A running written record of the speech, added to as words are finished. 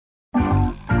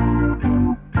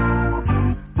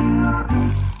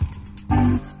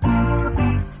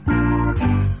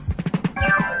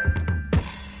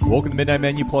Welcome to Midnight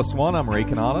Menu Plus One. I'm Ray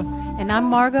Canada. And I'm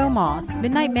Margot Moss.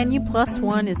 Midnight Menu Plus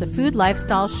One is a food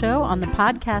lifestyle show on the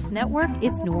podcast network,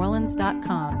 It's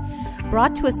NewOrleans.com.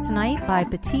 Brought to us tonight by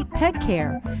Petite Pet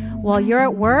Care. While you're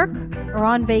at work or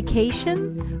on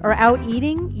vacation or out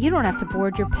eating, you don't have to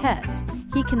board your pet.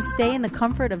 He can stay in the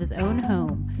comfort of his own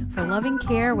home. For loving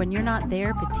care when you're not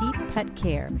there, Petite Pet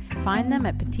Care. Find them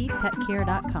at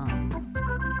petitepetcare.com.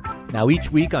 Now,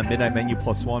 each week on Midnight Menu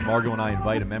Plus One, Margot and I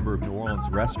invite a member of New Orleans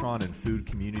restaurant and food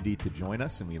community to join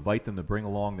us, and we invite them to bring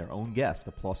along their own guest,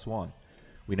 a plus one.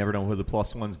 We never know who the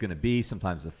plus one's going to be,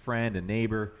 sometimes a friend, a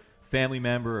neighbor, family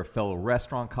member, a fellow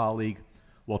restaurant colleague.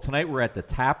 Well, tonight we're at the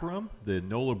Tap Room. The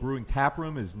NOLA Brewing Tap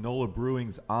Room is NOLA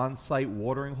Brewing's on-site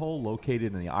watering hole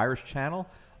located in the Irish Channel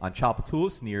on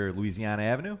Tchoupitoulas near Louisiana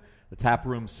Avenue. The tap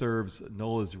room serves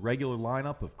NOLA's regular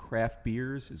lineup of craft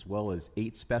beers as well as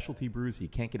 8 specialty brews you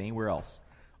can't get anywhere else.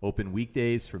 Open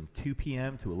weekdays from 2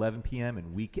 p.m. to 11 p.m.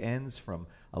 and weekends from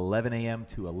 11 a.m.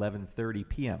 to 11:30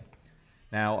 p.m.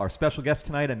 Now, our special guest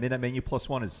tonight on Midnight Menu Plus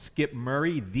One is Skip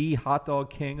Murray, the hot dog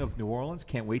king of New Orleans.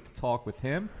 Can't wait to talk with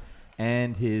him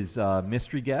and his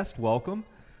mystery guest. Welcome.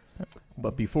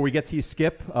 But before we get to you,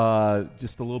 Skip,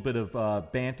 just a little bit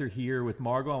of banter here with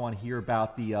Margot. I want to hear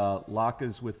about the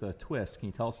latkes with a twist. Can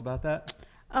you tell us about that?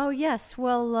 Oh, yes.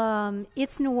 Well,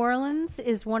 It's New Orleans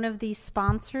is one of the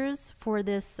sponsors for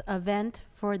this event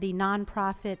for the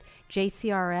nonprofit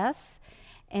JCRS.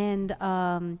 And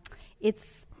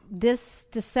it's this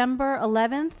December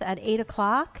 11th at 8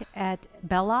 o'clock at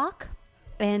Belloc.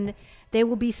 And they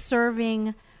will be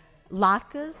serving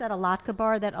latkes at a latke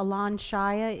bar that Alon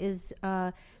Shaya is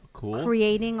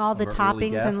creating all the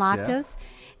toppings and latkes.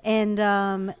 Yeah.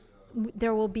 And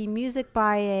there will be music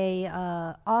by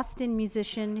a Austin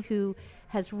musician who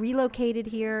has relocated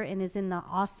here and is in the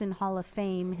Austin Hall of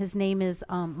Fame. His name is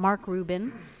Mark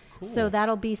Rubin. Cool. So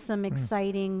that'll be some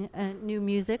exciting new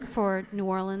music for New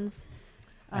Orleans.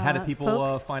 How do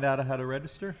people find out how to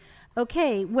register?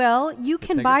 Okay, well, you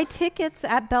can buy tickets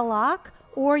at Belloc,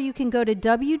 or you can go to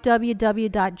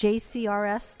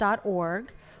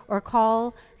www.jcrs.org or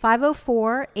call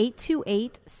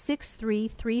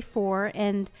 504-828-6334.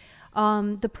 And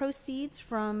the proceeds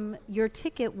from your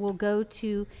ticket will go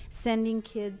to sending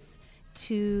kids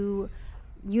to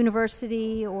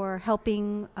university or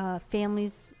helping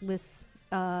families with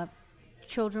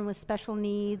children with special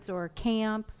needs or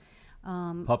camp.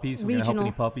 Puppies? We're going to help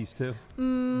any puppies too?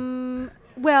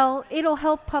 Well, it'll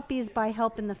help puppies by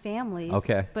helping the families.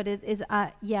 Okay. But it is,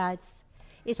 it's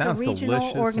Sounds a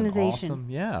regional organization. And awesome.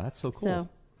 Yeah, that's so cool. So,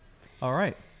 all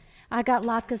right. I got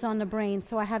latkes on the brain,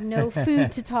 so I have no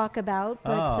food to talk about.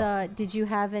 But did you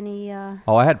have any?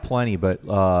 Oh, I had plenty, but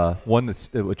one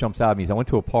that jumps out at me is I went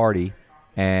to a party,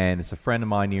 and it's a friend of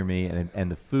mine near me, and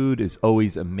the food is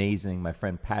always amazing. My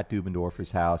friend Pat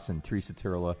Dubendorfer's house and Teresa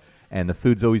Turla. And the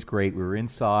food's always great. We were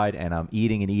inside, and I'm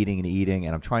eating, and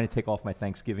I'm trying to take off my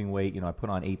Thanksgiving weight. You know, I put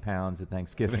on 8 pounds at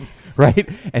Thanksgiving, right?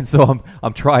 And so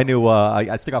I'm trying to.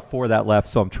 I still got 4 of that left,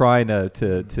 so I'm trying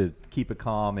to keep it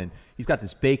calm. And he's got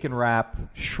this bacon wrap,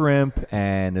 shrimp,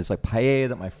 and there's like paella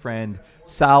that my friend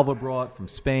Salva brought from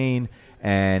Spain.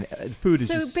 And food is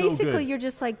just so good. So basically, you're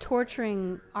just like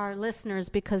torturing our listeners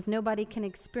because nobody can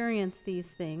experience these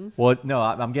things. Well, no,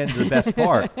 I'm getting to the best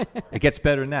part. It gets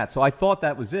better than that. So I thought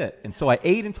that was it. And so I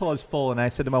ate until I was full, and I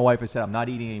said to my wife, I'm not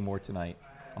eating anymore tonight.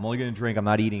 I'm only going to drink. I'm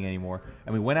not eating anymore.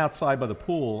 And we went outside by the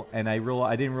pool, and I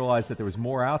didn't realize that there was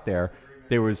more out there.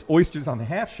 There was oysters on the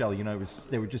half shell. You know,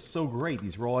 they were just so great,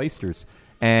 these raw oysters.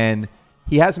 And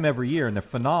he has them every year, and they're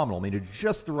phenomenal. I mean, they're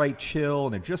just the right chill,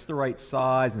 and they're just the right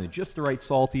size, and they're just the right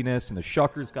saltiness, and the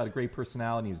shucker's got a great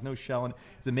personality. There's no shelling.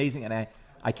 It's amazing. And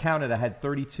I counted. I had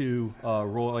 32 raw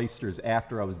oysters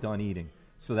after I was done eating.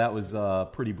 So that was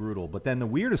pretty brutal. But then the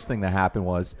weirdest thing that happened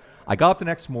was I got up the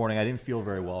next morning. I didn't feel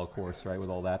very well, of course, right,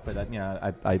 with all that. But,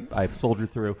 I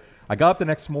soldiered through. I got up the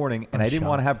next morning, and I didn't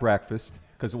want to have breakfast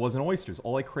because it wasn't oysters.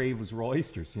 All I craved was raw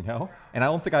oysters, you know? And I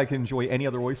don't think I can enjoy any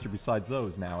other oyster besides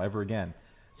those now ever again.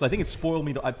 So I think it spoiled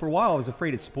me. For a while, I was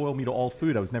afraid it spoiled me to all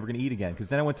food. I was never going to eat again. Because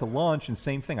then I went to lunch, and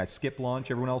same thing. I skipped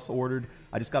lunch. Everyone else ordered.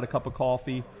 I just got a cup of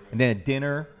coffee. And then at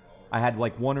dinner, I had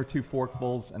like 1 or 2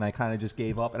 forkfuls, and I kind of just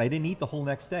gave up. And I didn't eat the whole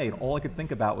next day. And all I could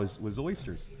think about was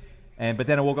oysters. But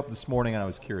then I woke up this morning, and I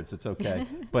was cured, so it's okay.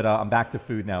 But I'm back to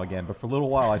food now again. But for a little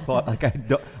while, I thought like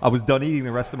I was done eating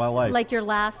the rest of my life. Like your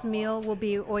last meal will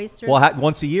be oysters? Well,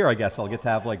 once a year, I guess, I'll get to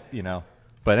have like, you know.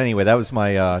 But anyway, that was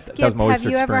my Skip, that was my oyster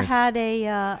experience. Have you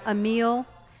ever had a meal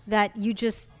that you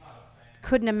just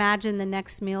couldn't imagine the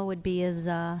next meal would be as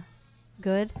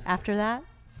good after that?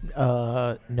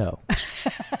 No.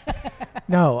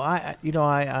 No,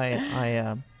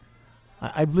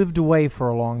 I've lived away for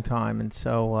a long time, and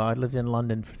so I lived in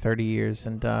London for 30 years,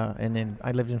 and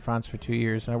I lived in France for 2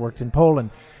 years, and I worked in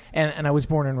Poland, and I was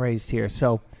born and raised here.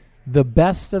 So the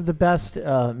best of the best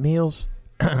meals,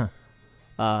 in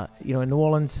New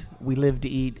Orleans, we live to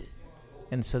eat,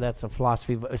 and so that's a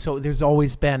philosophy. So there's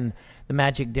always been the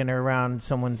magic dinner around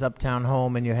someone's uptown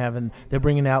home, and they're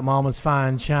bringing out Mama's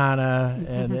fine china,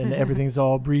 and everything's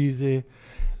all breezy.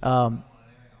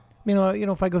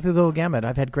 If I go through the whole gamut,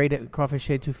 I've had great crawfish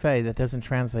etouffee that doesn't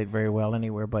translate very well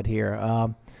anywhere but here.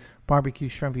 Barbecue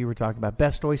shrimp you were talking about.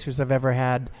 Best oysters I've ever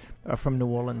had from New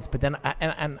Orleans. But then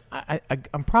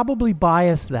I'm probably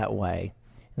biased that way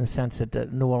in the sense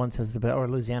that New Orleans has or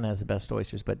Louisiana has the best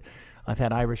oysters. But I've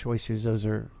had Irish oysters. Those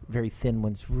are very thin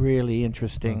ones, really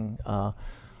interesting.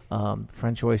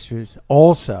 French oysters,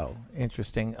 also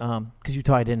interesting because you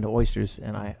tied into oysters,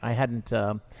 and I hadn't,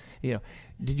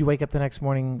 Did you wake up the next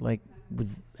morning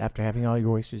after having all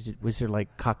your oysters? Was there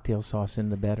like cocktail sauce in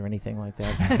the bed or anything like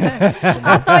that?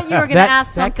 I thought you were going to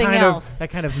ask something else. That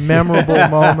kind of memorable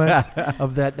moment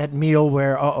of that meal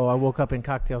where I woke up in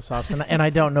cocktail sauce and I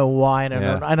don't know why and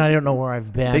I don't know where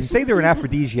I've been. They say they're an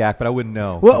aphrodisiac, but I wouldn't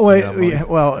know.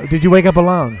 Well, did you wake up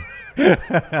alone?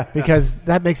 Because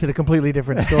that makes it a completely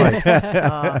different story.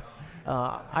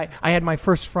 I had my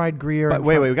first fried Gruyere. But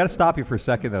wait, we got to stop you for a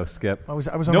second, though, Skip. I was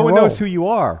on no a one roll. knows who you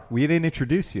are. We didn't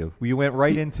introduce you. We went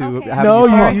right into having No, you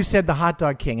talk. you said the hot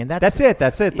dog king, and That's it.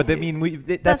 But I mean,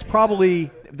 that's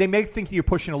probably they may think that you're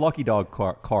pushing a lucky dog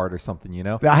card or something.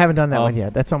 I haven't done that one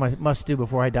yet. That's on my must do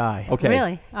before I die. Okay,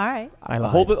 really? All right. I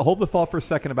lied. Hold the thought for a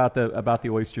second about the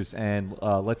oysters, and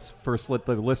let's first let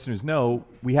the listeners know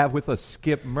we have with us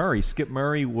Skip Murray. Skip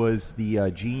Murray was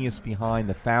the genius behind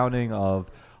the founding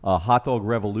of Hot Dog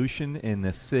Revolution in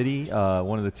the city,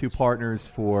 one of the two partners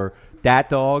for Dat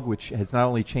Dog, which has not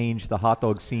only changed the hot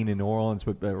dog scene in New Orleans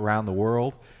but around the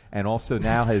world, and also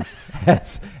now has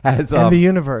and the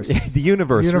universe. The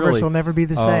universe really will never be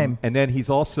the same. And then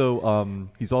he's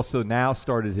also now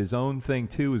started his own thing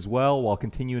too as well, while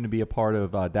continuing to be a part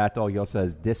of Dat Dog. He also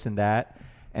has Dis and Dat.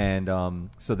 And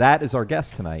so that is our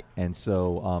guest tonight. And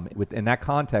so in that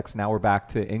context, now we're back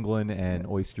to England and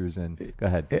oysters. And go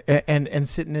ahead. And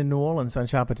sitting in New Orleans on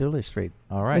Chapatoulas Street.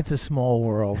 All right. It's a small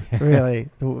world, really.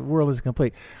 The world is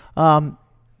complete.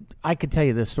 I could tell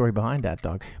you the story behind that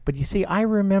dog. But you see, I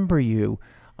remember you,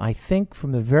 I think,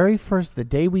 from the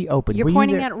day we opened. You're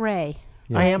pointing at Ray.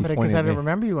 Yeah, I am, because I don't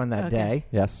remember you on that day.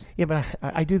 Yes. Yeah, but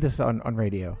I do this on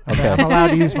radio. Okay. I'm allowed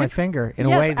to use my finger in a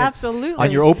way that's... absolutely.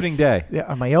 On your opening day. Yeah,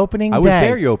 on my opening day. I was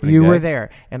there your opening day. You were there.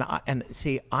 And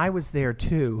see, I was there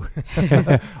too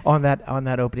on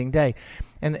that opening day.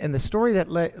 And the story that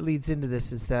leads into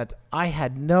this is that I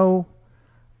had no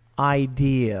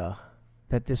idea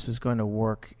that this was going to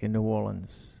work in New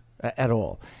Orleans at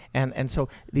all. And so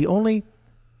the only...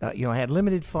 I had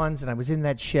limited funds, and I was in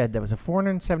that shed. That was a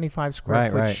 475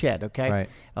 square foot shed, okay? Right.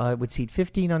 It would seat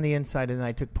 15 on the inside, and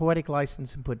I took poetic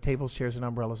license and put tables, chairs, and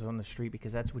umbrellas on the street,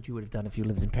 because that's what you would have done if you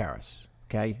lived in Paris,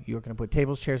 okay? You were going to put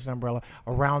tables, chairs, and umbrella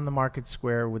around the market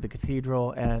square with the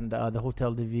cathedral and the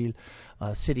Hotel de Ville,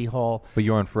 City Hall. But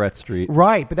you're on Freret Street.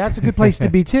 Right, but that's a good place to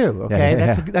be, too,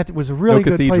 okay? That was a really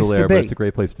good place to be. But it's a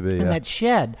great place to be, And that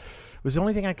shed was the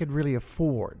only thing I could really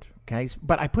afford. Okay,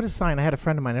 but I put a sign. I had a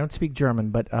friend of mine. I don't speak German,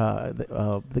 but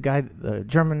the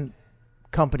German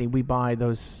company we buy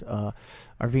those our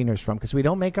wieners from, because we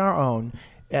don't make our own.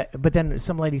 But then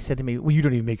some lady said to me, "Well, you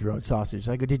don't even make your own sausage."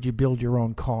 I go, "Did you build your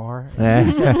own car?"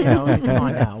 She said, come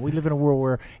on now. We live in a world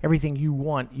where everything you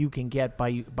want you can get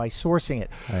by sourcing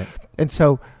it. Right. And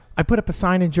so I put up a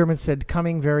sign in German that said,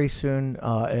 "Coming very soon,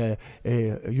 a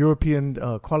European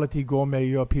quality gourmet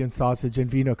European sausage and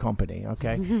Wiener company."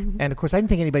 Okay, and of course I didn't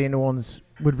think anybody in New Orleans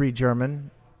would read German,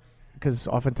 because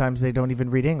oftentimes they don't even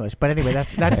read English. But anyway,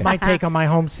 that's my take on my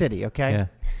home city. Okay, yeah.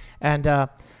 And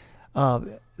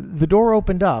the door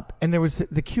opened up, and there was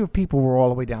the queue of people were all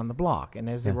the way down the block. And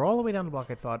as they were all the way down the block,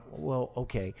 I thought, well,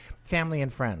 okay, family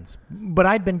and friends. But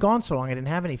I'd been gone so long, I didn't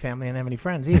have any family and have any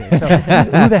friends either. So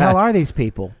who the hell are these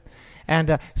people?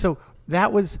 And so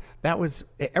that was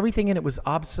everything in it was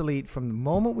obsolete from the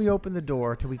moment we opened the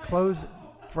door till we closed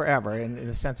forever, in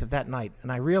the sense of that night.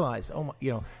 And I realized,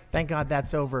 thank God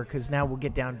that's over, because now we'll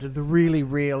get down to the really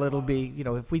real. It'll be,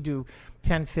 if we do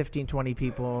 10, 15, 20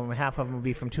 people, and half of them will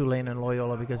be from Tulane and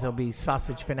Loyola, because there'll be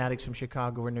sausage fanatics from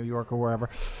Chicago or New York or wherever.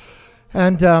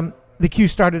 And the queue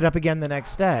started up again the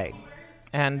next day.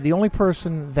 And the only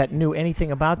person that knew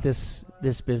anything about this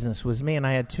business was me, and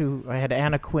I had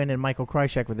Anna Quinn and Michael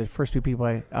Krychek were the first two people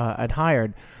I'd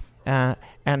hired.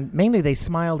 And mainly they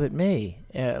smiled at me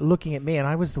looking at me, and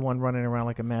I was the one running around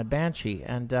like a mad banshee.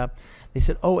 And they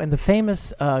said, "Oh, and the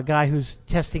famous guy who's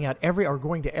testing out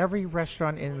going to every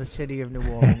restaurant in the city of New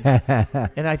Orleans."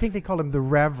 And I think they called him the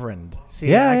Reverend.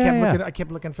 See, I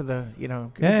kept looking for the,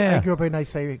 I grew up in a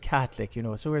nice Catholic,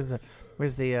 so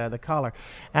where's the collar?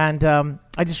 And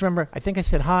I just remember, I think I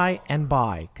said hi and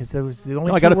bye, because there was the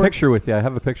only. I got a picture with you. I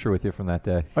have a picture with you from that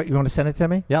day. Oh, you want to send it to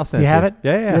me? Yeah, I'll send it. Do you have it?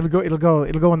 Yeah. It'll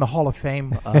go in the Hall of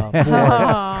Fame board.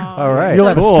 All right. You'll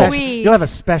You'll have a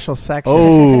special section.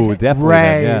 Oh,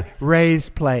 definitely. Ray's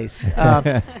place.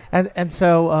 And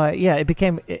so it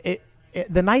became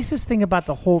the nicest thing about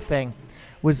the whole thing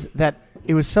was that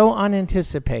it was so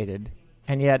unanticipated,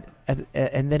 and yet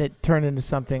and then it turned into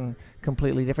something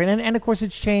completely different. And of course, it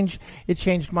changed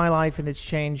my life, and it's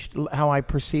changed how I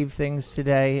perceive things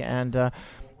today. And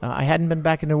I hadn't been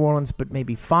back in New Orleans but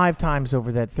maybe 5 times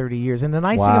over that 30 years. And the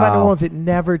nice thing about New Orleans, it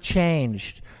never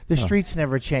changed. The streets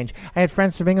never changed. I had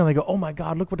friends from England. They go, "Oh my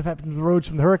God, look what happened to the roads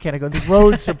from the hurricane." I go, "The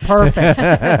roads are perfect.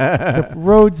 The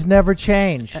roads never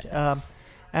changed." And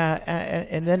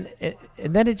then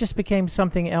it just became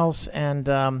something else, and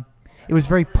it was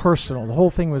very personal. The whole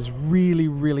thing was really,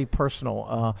 really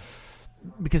personal.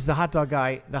 Because the hot dog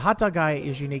guy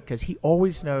is unique because he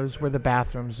always knows where the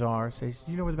bathrooms are. So do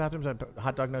you know where the bathrooms are? The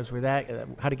hot dog knows where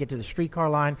how to get to the streetcar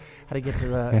line, how to get to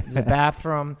the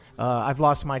bathroom. I've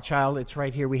lost my child. It's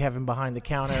right here. We have him behind the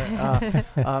counter.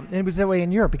 And it was that way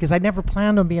in Europe because I never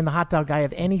planned on being the hot dog guy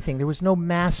of anything. There was no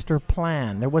master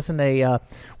plan. There wasn't a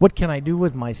what can I do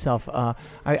with myself.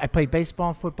 I played baseball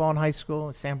and football in high school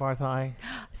at Sam Barth High.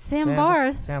 Sam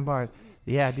Barth. Sam Barth.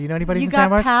 Yeah, do you know anybody you from Sam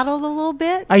Barth? You got paddled a little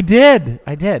bit? I did.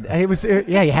 It was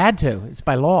you had to. It's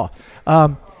by law.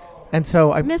 And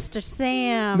so Mr.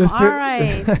 Sam, all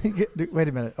right. Wait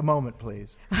a minute. A moment,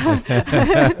 please.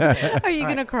 Are you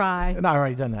going to cry? No, I've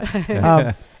already done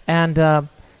that.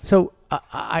 So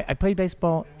I played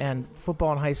baseball and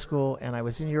football in high school, and I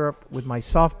was in Europe with my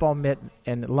softball mitt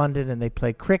in London, and they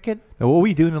played cricket. Now, what were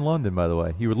you doing in London, by the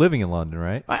way? You were living in London,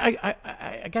 right?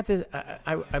 I got this.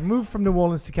 I moved from New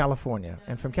Orleans to California,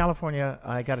 and from California,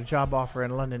 I got a job offer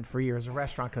in London for a year as a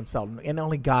restaurant consultant, and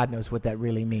only God knows what that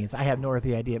really means. I have no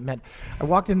earthly idea. It meant I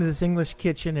walked into this English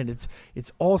kitchen, and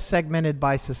it's all segmented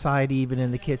by society, even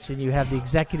in the kitchen. You have the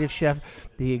executive chef,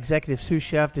 the executive sous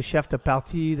chef, the chef de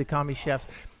partie, the commis chefs.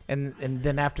 And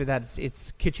then after that,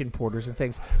 it's kitchen porters and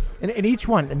things. And each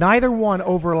one, neither one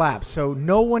overlaps. So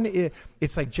no one,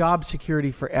 it's like job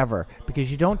security forever because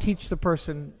you don't teach the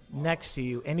person next to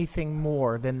you anything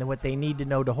more than what they need to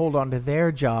know to hold on to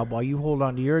their job while you hold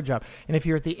on to your job. And if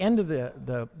you're at the end of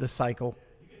the cycle,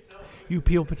 you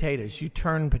peel potatoes, you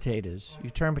turn potatoes,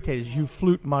 you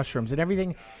flute mushrooms, and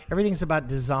everything's about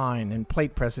design and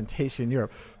plate presentation in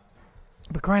Europe.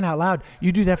 But crying out loud,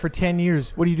 you do that for 10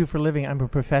 years. What do you do for a living? I'm a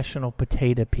professional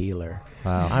potato peeler.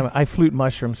 Wow. I flute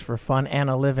mushrooms for fun and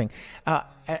a living.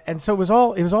 And so it was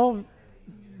all.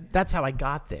 That's how I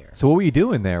got there. So what were you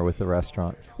doing there with the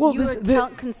restaurant? Well, you were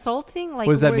consulting? Like,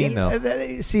 what does that mean,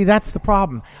 though? See, that's the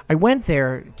problem. I went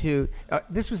there to.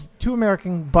 This was 2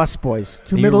 American busboys.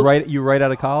 You were right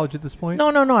out of college at this point? No.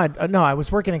 I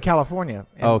was working in California.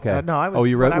 And, okay. No, I was.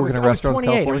 You were working in restaurants in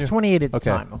California? I was 28 at the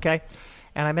time. Okay.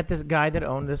 And I met this guy that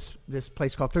owned this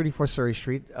place called 34 Surrey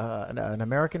Street, an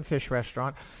American fish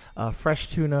restaurant, fresh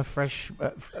tuna,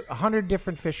 100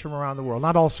 different fish from around the world,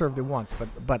 not all served at once,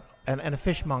 but a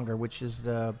fishmonger, which is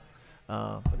what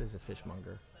is a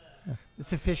fishmonger? Yeah.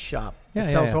 It's a fish shop. It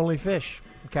sells only fish.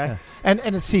 Okay, and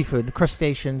it's seafood,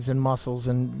 crustaceans and mussels,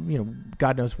 and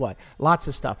God knows what, lots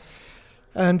of stuff.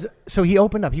 And so he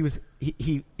opened up. He was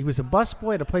a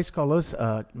busboy at a place called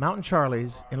Mountain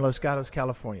Charlie's in Los Gatos,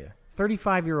 California.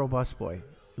 35-year-old busboy,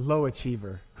 low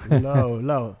achiever,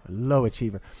 low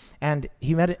achiever. And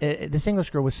he met this English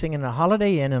girl was singing at a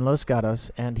Holiday Inn in Los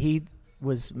Gatos, and he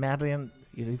was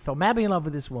he fell madly in love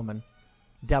with this woman.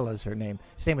 Della's her name.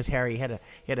 His name was Harry. He had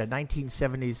a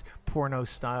 1970s porno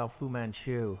style Fu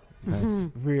Manchu. Nice.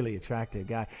 Really attractive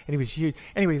guy, and he was huge.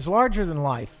 Anyway, he's larger than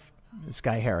life. This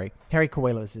guy, Harry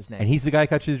Coelho is his name. And he's the guy who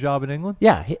got you the job in England?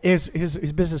 Yeah. His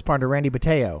business partner, Randy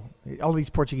Bateo. All these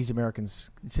Portuguese-Americans,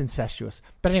 it's incestuous.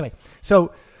 But anyway,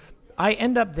 so I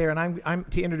end up there, and I'm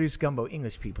to introduce gumbo.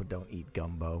 English people don't eat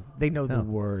gumbo. They know the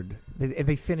word.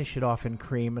 They finish it off in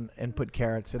cream and put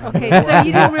carrots in it. Okay, so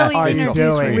you didn't really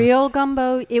introduce real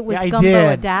gumbo? It was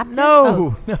gumbo adapted?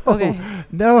 No. Okay.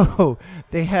 No.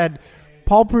 They had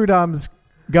Paul Prudhomme's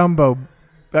gumbo.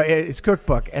 It's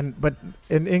cookbook, but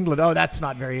in England, that's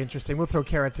not very interesting. We'll throw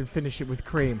carrots and finish it with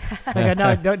cream.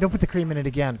 No, don't put the cream in it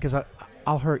again because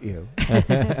I'll hurt you.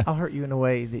 I'll hurt you in a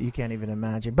way that you can't even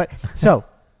imagine. But so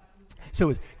So it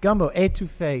was gumbo,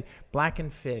 étouffée,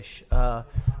 blackened fish,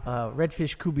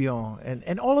 redfish coubillon,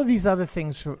 and all of these other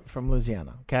things from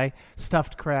Louisiana, okay?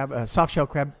 Stuffed crab, soft-shell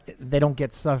crab. They don't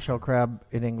get soft-shell crab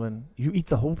in England. You eat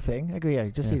the whole thing? I go, yeah,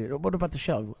 just eat it. What about the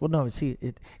shell? Well, no, see,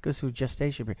 it goes through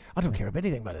gestation period. I don't care about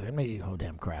anything about it. I'm going to eat the whole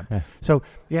damn crab. So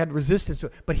he had resistance to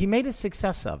it. But he made a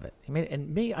success of it.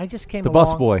 I just came along.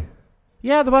 The busboy.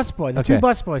 Yeah, the busboy. The 2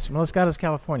 busboys from Los Gatos,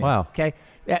 California. Wow. Okay.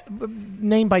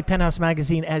 Named by Penthouse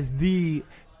Magazine as the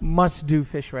must-do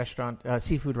fish restaurant,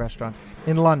 seafood restaurant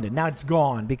in London. Now it's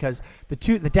gone because the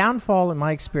downfall in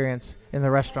my experience in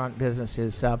the restaurant business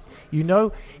is,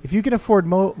 if you can afford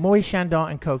Moët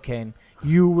Chandon and cocaine,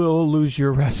 you will lose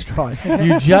your restaurant.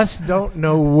 You just don't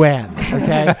know when.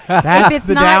 Okay, that's if it's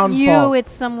the not downfall. you,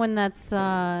 it's someone that's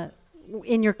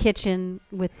in your kitchen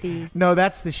with the. No,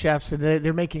 that's the chefs, and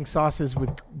they're making sauces with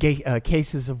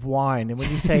cases of wine. And when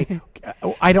you say,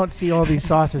 "I don't see all these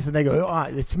sauces," and they go, "Oh,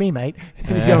 it's me, mate."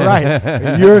 And you go,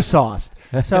 "Right, you're sauced."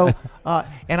 So,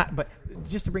 but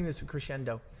just to bring this to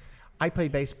crescendo, I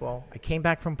played baseball. I came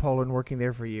back from Poland, working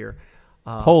there for a year.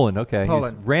 Poland, okay.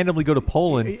 Poland. You just randomly go to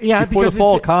Poland Yeah, before the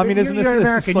fall of communism. You're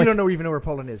American. Like, you don't even know where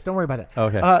Poland is. Don't worry about that.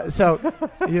 Okay. So,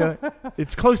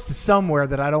 it's close to somewhere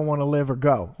that I don't want to live or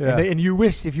go. Yeah. And you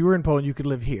wish if you were in Poland, you could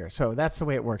live here. So that's the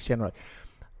way it works generally.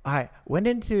 I went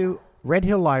into Red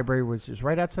Hill Library, which is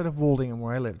right outside of Woldingham,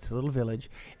 where I lived. It's a little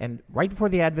village. And right before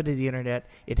the advent of the internet,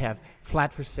 it'd have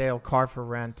flat for sale, car for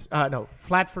rent.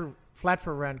 Flat for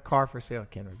rent, car for sale. I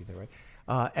can't remember that right.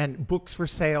 And books for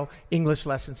sale, English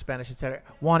lessons, Spanish, etc.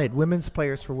 Wanted women's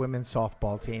players for women's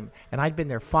softball team. And I'd been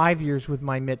there 5 years with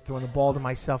my mitt throwing the ball to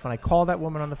myself. And I called that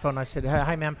woman on the phone. And I said,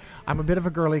 "Hi, ma'am. I'm a bit of a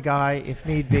girly guy, if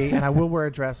need be, and I will wear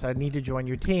a dress. I need to join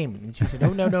your team." And she said,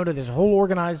 no. There's a whole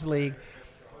organized league.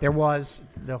 There was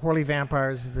the Horley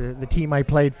Vampires, the team I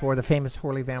played for, the famous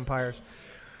Horley Vampires.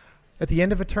 At the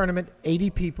end of a tournament, 80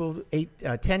 people,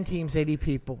 10 teams, 80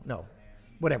 people. No.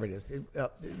 Whatever it is,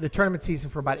 the tournament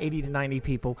season for about 80 to 90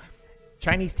 people.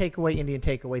 Chinese takeaway, Indian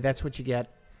takeaway, that's what you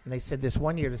get. And they said this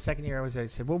one year, the second year I was there, they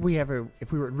said, "What would we have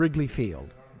if we were at Wrigley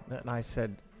Field?" And I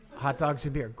said, "Hot dogs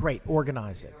and beer." "Great,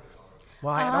 organize it."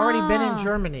 Well, I had already been in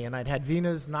Germany, and I'd had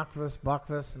Wieners, Knackwurst,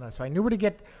 Bockwurst, and so I knew where to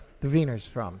get the Wieners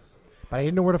from. But I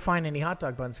didn't know where to find any hot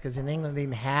dog buns because in England they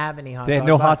didn't have any hot dog buns. They had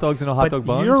no hot dogs and no hot dog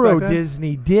buns Euro back then?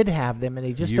 Disney did have them, and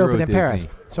they just Euro opened in Disney. Paris.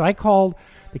 So I called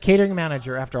the catering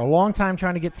manager after a long time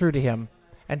trying to get through to him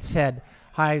and said,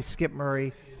 "Hi, Skip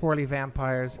Murray, Horley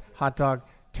Vampires, hot dog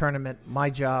tournament. My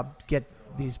job, get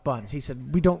these buns." He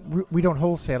said, we don't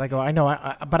wholesale." I go, "I know,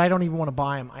 but I don't even want to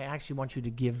buy them. I actually want you to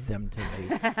give them to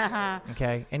me."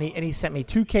 Okay, and he sent me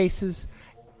 2 cases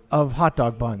of hot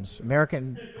dog buns,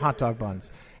 American hot dog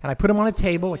buns. And I put them on a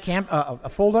table, a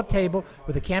fold-up table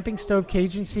with a camping stove,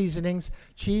 Cajun seasonings,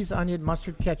 cheese, onion,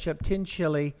 mustard, ketchup, tin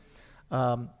chili,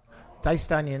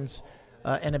 diced onions,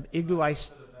 and an igloo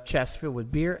ice chest filled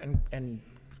with beer and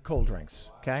cold drinks.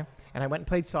 Okay, and I went and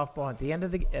played softball. At the end of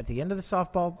the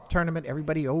softball tournament,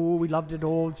 everybody, we loved it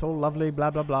all. It's so lovely, blah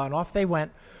blah blah, and off they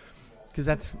went. Because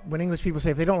that's when English people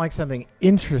say if they don't like something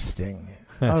interesting,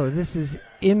 this is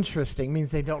interesting,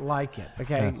 means they don't like it.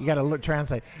 Okay, you got to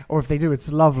translate. Or if they do, it's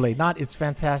lovely. Not it's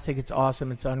fantastic, it's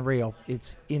awesome, it's unreal.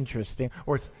 It's interesting,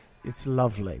 or it's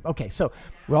lovely. Okay, so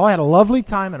we all had a lovely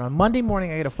time, and on Monday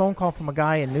morning I get a phone call from a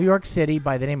guy in New York City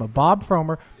by the name of Bob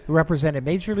Fromer, who represented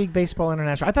Major League Baseball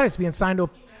International. I thought he was being signed to a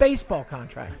baseball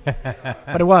contract,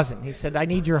 but it wasn't. He said, "I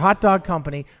need your hot dog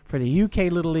company for the UK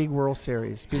Little League World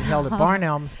Series being held at Barn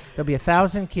Elms. There'll be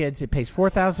 1,000 kids. It pays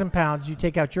 £4,000. You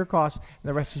take out your cost, and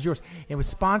the rest is yours." It was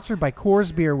sponsored by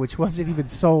Coors Beer, which wasn't even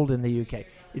sold in the UK.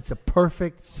 It's a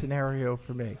perfect scenario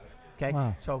for me. Okay,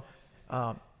 wow. So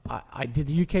I did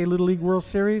the UK Little League World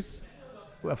Series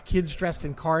of kids dressed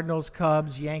in Cardinals,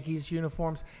 Cubs, Yankees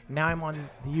uniforms. Now I'm on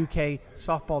the UK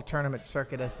softball tournament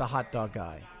circuit as the hot dog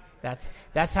guy.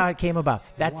 That's how it came about.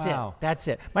 That's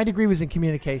it. My degree was in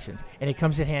communications, and it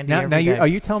comes in handy every day. Are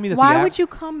you telling me that Why would you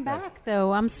come back,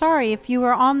 though? I'm sorry. If you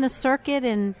were on the circuit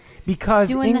and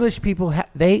because English people,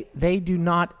 they do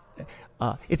not,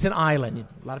 it's an island.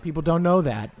 A lot of people don't know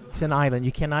that. It's an island.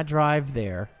 You cannot drive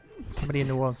there. Somebody in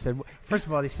New Orleans said, first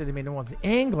of all, they said to me in New Orleans,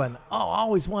 "England? Oh, I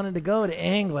always wanted to go to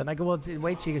England." I go, "Well,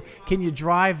 wait, can you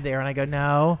drive there?" And I go,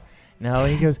 No.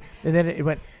 And he goes, and then it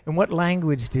went, "And what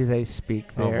language do they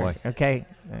speak there?" Oh, boy. Okay.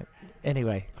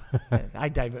 Anyway, I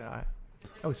dive.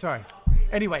 Sorry.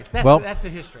 Anyways, that's the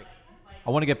history. I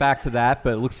want to get back to that,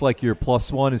 but it looks like your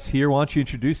 +1 is here. Why don't you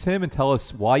introduce him and tell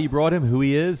us why you brought him, who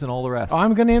he is, and all the rest? Oh,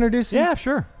 I'm going to introduce him? Yeah,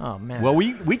 sure. Oh, man. Well,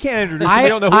 we can't introduce him. We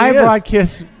don't know who he is. I brought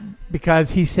Kiss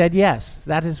because he said yes.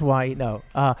 That is why. No.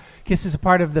 Kiss is a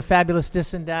part of the fabulous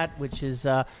Dis and Dat, which is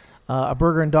a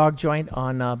burger and dog joint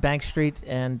on Bank Street,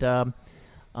 and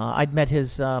I'd met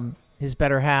his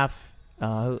better half,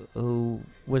 who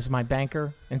was my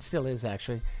banker and still is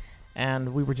actually,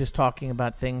 and we were just talking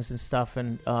about things and stuff,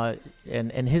 and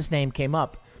his name came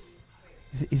up.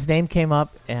 His name came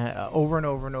up over and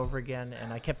over and over again,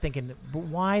 and I kept thinking, but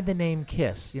why the name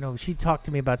Kiss? She talked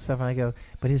to me about stuff, and I go,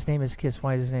 but his name is Kiss.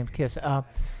 Why is his name Kiss?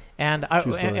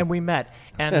 And we met,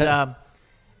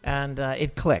 and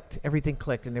it clicked. Everything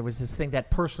clicked, and there was this thing, that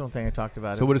personal thing I talked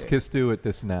about. So what does Kiss do at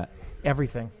Dis and Dat?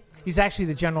 Everything. He's actually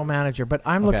the general manager, but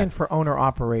I'm looking for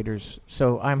owner-operators,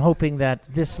 so I'm hoping that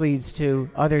this leads to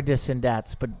other Dis and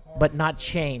Dats, but not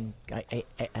chain.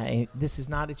 This is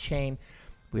not a chain.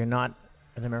 We are not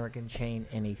an American chain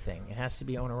anything. It has to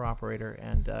be owner-operator,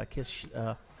 and Kiss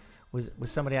was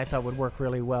somebody I thought would work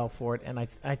really well for it, and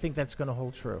I think that's going to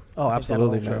hold true. Oh,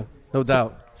 absolutely, man. No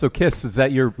doubt. So Kiss, was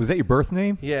that your birth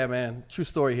name? Yeah, man. True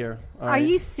story here. All Are right.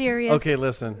 you serious? Okay,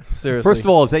 listen. Seriously. First of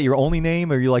all, is that your only name,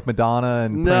 or are you like Madonna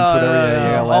and Prince? Whatever?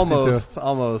 No.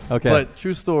 Almost. Okay. But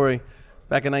true story.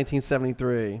 Back in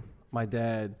 1973, my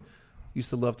dad used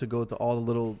to love to go to all the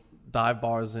little dive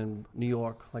bars in New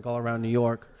York, like all around New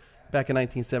York. Back in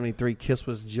 1973, Kiss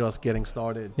was just getting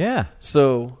started. Yeah.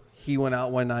 So he went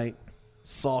out one night,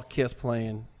 saw Kiss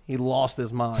playing. He lost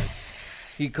his mind.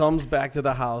 He comes back to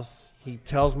the house. He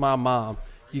tells my mom,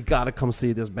 you got to come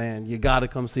see this band. You got to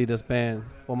come see this band.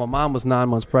 Well, my mom was 9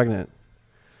 months pregnant.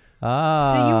 So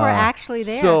you were actually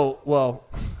there. So, well,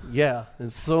 yeah,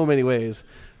 in so many ways.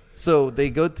 So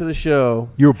they go to the show.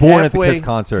 You were born at the Kiss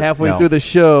concert. Halfway through the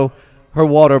show, her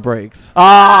water breaks.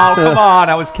 Oh, come on.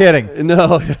 I was kidding.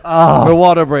 No. Her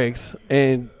water breaks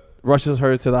and rushes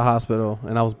her to the hospital.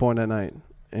 And I was born that night.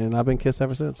 And I've been Kiss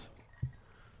ever since.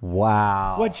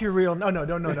 Wow. What's your real? No.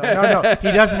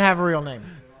 He doesn't have a real name.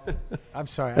 I'm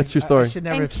sorry. That's true story. I should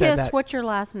never and have said Kiss, that. what's your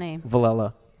last name?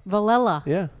 Valella. Valella.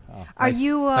 Yeah. Oh, Are nice,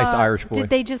 you? nice Irish boy.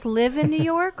 Did they just live in New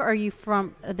York, or are you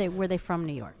from? Were they from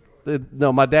New York?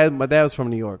 No, my dad was from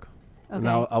New York. Okay. And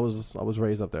I was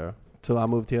raised up there till I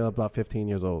moved here about 15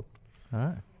 years old. All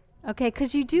right. Okay,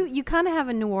 because you kind of have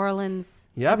a New Orleans.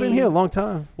 Yeah, I've been here a long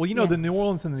time. Well, the New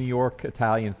Orleans and the New York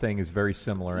Italian thing is very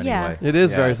similar anyway. Yeah. It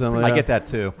is very similar. I yeah. get that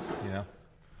too.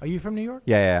 Are you from New York?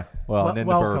 Yeah. Well, and then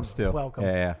welcome, the burbs too. welcome.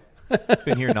 Yeah.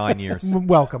 Been here 9 years.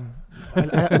 Welcome.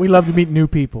 We love to meet new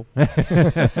people.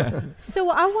 So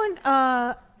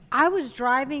I was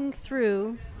driving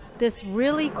through this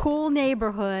really cool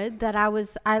neighborhood that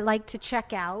I like to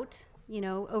check out,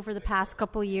 over the past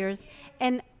couple years.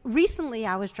 And recently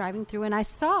I was driving through and I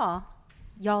saw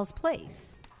y'all's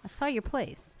place. I saw your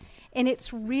place. And it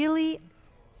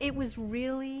was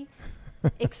really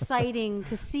exciting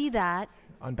to see that.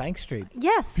 On Bank Street.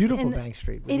 Yes. Beautiful Bank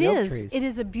Street. With It the oak is. trees. It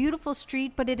is a beautiful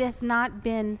street, but it has not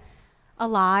been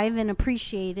alive and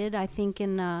appreciated, I think,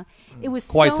 it was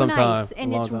Quite so some nice. time.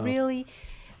 And A long it's time. really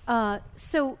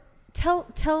so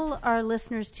tell our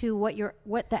listeners too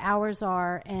what the hours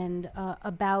are and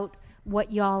about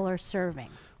what y'all are serving.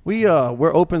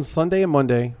 We're open Sunday and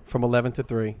Monday from 11 to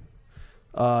 3.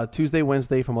 Tuesday,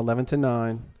 Wednesday from 11 to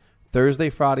 9. Thursday,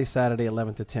 Friday, Saturday,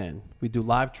 11 to 10. We do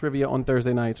live trivia on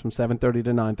Thursday nights from 7:30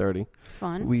 to 9:30.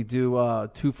 Fun. We do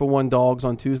 2-for-1 dogs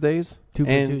on Tuesdays. Two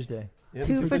for Tuesday. Yeah,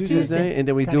 2 for Tuesday. And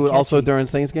then we Kinda do it also catchy. during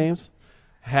Saints games.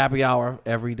 Happy hour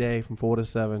every day from 4 to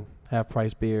 7. Half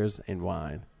price beers and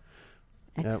wine.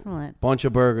 Excellent. Bunch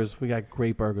of burgers. We got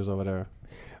great burgers over there.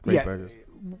 Great burgers.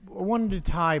 I wanted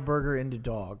to tie burger into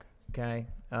dog. Okay.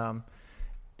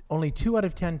 Only 2 out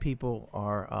of 10 people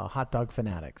are hot dog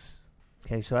fanatics.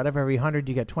 Okay, so out of every 100,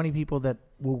 you got 20 people that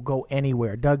will go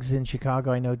anywhere. Doug's in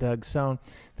Chicago. I know Doug Sohn.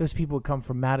 Those people would come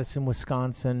from Madison,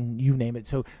 Wisconsin, you name it.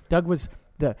 So Doug was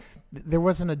there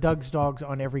wasn't a Doug's Dogs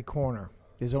on every corner.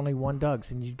 There's only one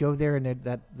Doug's, and you'd go there, and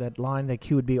that line, that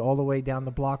queue would be all the way down the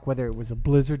block, whether it was a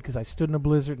blizzard, because I stood in a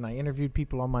blizzard, and I interviewed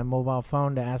people on my mobile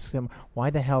phone to ask them,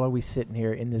 why the hell are we sitting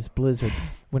here in this blizzard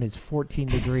when it's 14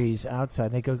 degrees outside?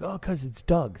 And they go, oh, because it's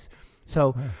Doug's.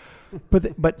 So...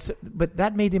 But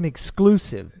that made him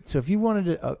exclusive. So if you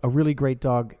wanted a really great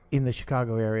dog in the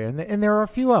Chicago area, and there are a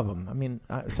few of them. I mean,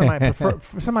 some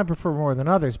I prefer more than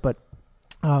others. But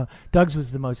Doug's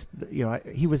was the most.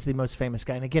 He was the most famous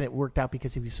guy. And again, it worked out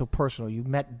because he was so personal. You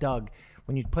met Doug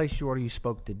when you placed your order. You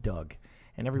spoke to Doug,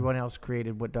 and everyone else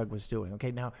created what Doug was doing.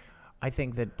 Okay, now I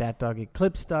think that Dog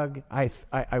eclipsed Doug.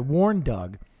 I warned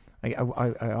Doug. I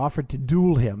offered to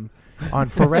duel him on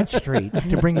Freret Street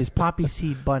to bring his poppy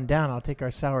seed bun down. I'll take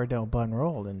our sourdough bun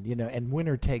roll, and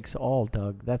winner takes all,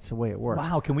 Doug. That's the way it works.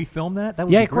 Wow, can we film that? That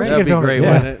would Yeah, be of course great. you can film That'd be it.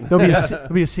 great, Yeah. wouldn't it?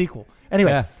 There'll be a sequel.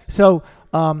 Anyway, Yeah. so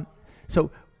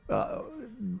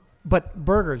but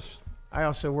burgers. I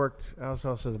was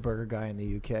also the burger guy in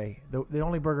the UK. The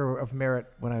only burger of merit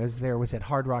when I was there was at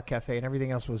Hard Rock Cafe, and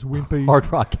everything else was Wimpy's,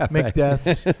 Hard Rock Cafe,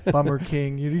 Macbeth's, Bummer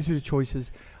King. These are the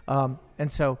choices.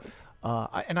 And so,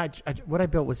 what I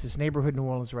built was this neighborhood New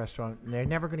Orleans restaurant. And they're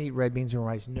never going to eat red beans and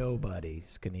rice.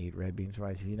 Nobody's going to eat red beans and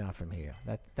rice if you're not from here.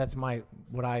 That's my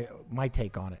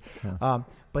take on it. Yeah.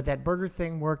 But that burger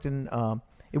thing worked, and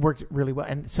it worked really well.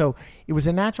 And so it was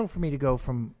a natural for me to go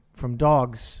from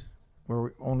dogs,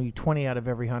 where only 20 out of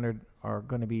every 100 are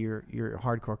going to be your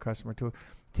hardcore customer, to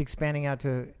expanding out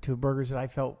to burgers that I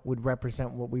felt would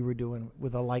represent what we were doing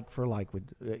with a like for like with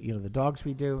the dogs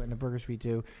we do and the burgers we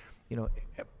do.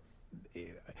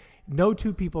 No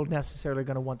two people necessarily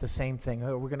going to want the same thing.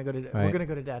 We're going to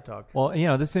go to Dat Dog. Well,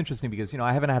 this is interesting because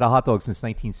I haven't had a hot dog since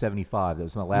 1975. That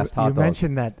was my last hot dog. You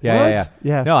mentioned that.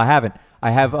 Yeah. No, I haven't. I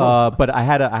have, but I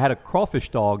had a crawfish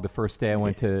dog the first day I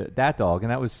went to Dat Dog,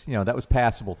 and that was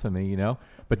passable to me,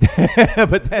 But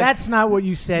then, that's not what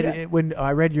you said when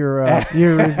I read your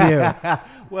review.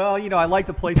 Well, I like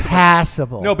the place.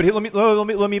 Passable. No, but let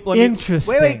me.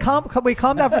 Interesting. Wait, calm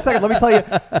down for a second. Let me tell you,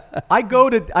 I go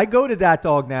to Dat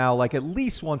Dog now like at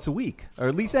least once a week, or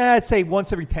at least I'd say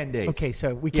once every 10 days. Okay,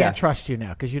 so we can't trust you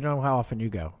now because you don't know how often you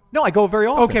go. No, I go very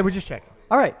often. Okay, we're just checking.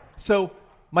 All right, so.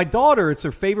 My daughter, it's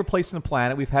her favorite place on the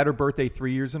planet. We've had her birthday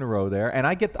 3 years in a row there, and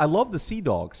I love the Sea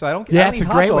Dog, so I don't. Yeah, that's a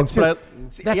great one too.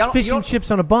 That's fish and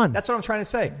chips on a bun. That's what I'm trying to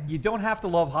say. You don't have to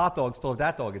love hot dogs to love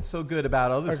Dat Dog. It's so good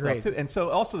about other stuff too, and so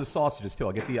also the sausages too.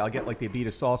 I'll get like the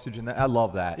Abita sausage, and I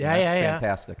love that. Yeah, that's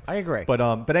fantastic. I agree.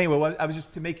 But anyway, I was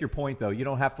just to make your point though. You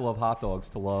don't have to love hot dogs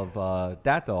to love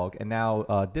Dat Dog, and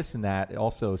now Dis and Dat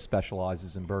also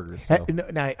specializes in burgers. So.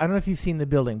 Now I don't know if you've seen the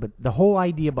building, but the whole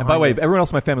idea behind. And by the way, everyone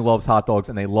else in my family loves hot dogs,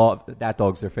 and they love Dat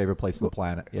Dog's their favorite place on the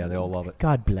planet. Yeah, they all love it.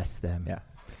 God bless them.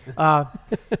 Yeah.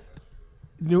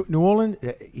 New Orleans,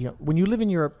 when you live in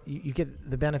Europe, you get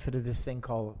the benefit of this thing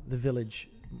called the village,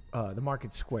 the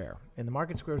market square. And the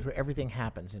market square is where everything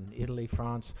happens in Italy,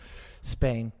 France,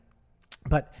 Spain.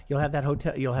 But you'll have that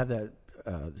hotel, you'll have the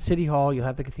city hall, you'll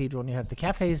have the cathedral, and you have the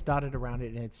cafes dotted around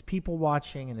it, and it's people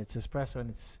watching, and it's espresso,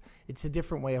 and it's a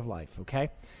different way of life, okay?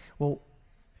 Well,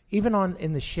 even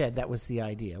in the shed, that was the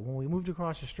idea. When we moved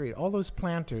across the street, all those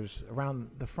planters around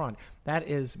the front, that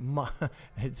is,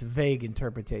 it's a vague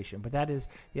interpretation, but that is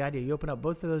the idea. You open up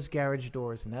both of those garage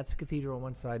doors, and that's the cathedral on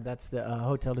one side, that's the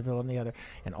Hotel de Ville on the other,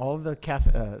 and all of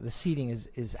the seating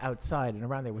is outside and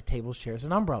around there with tables, chairs,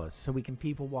 and umbrellas, so we can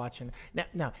people watch. And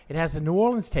now, it has a New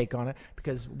Orleans take on it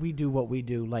because we do what we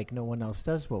do like no one else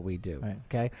does what we do, right.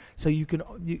 Okay? So you can...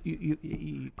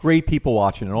 You, great people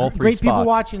watching in all three great spots. Great people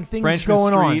watching, things Frenchman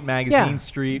going Street, on. Magazine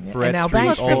Street, Freret now Street,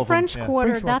 look, all the of French them.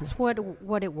 Quarter, Yeah. that's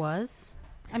what it was.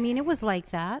 I mean, it was like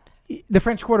that. The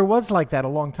French Quarter was like that a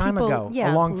long time People, ago.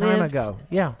 yeah, a long time ago.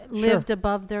 Yeah, lived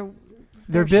above their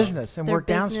business and their worked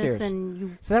business, downstairs.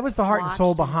 and So that was the heart and soul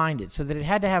watched it. behind it, so that it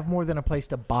had to have more than a place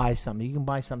to buy something. You can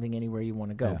buy something anywhere you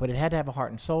want to go, but it had to have a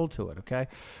heart and soul to it, okay?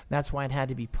 That's why it had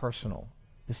to be personal.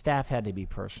 The staff had to be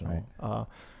personal. Right.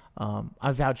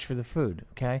 I vouched for the food,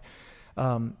 okay?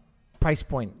 Price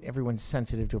point, everyone's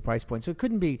sensitive to a price point. So it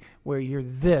couldn't be where you're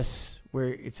where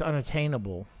it's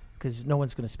unattainable because no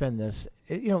one's going to spend this.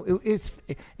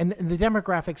 And the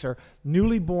demographics are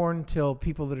newly born till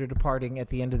people that are departing at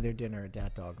the end of their dinner at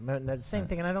Dat Dog. And that's the same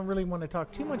thing, and I don't really want to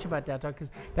talk too much about Dat Dog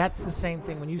because that's the same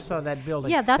thing when you saw that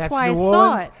building. Yeah, that's why New I saw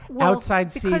Orleans, it. Well,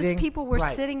 outside because seating. people were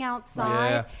Right. sitting outside,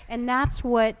 Yeah. and that's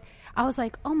what I was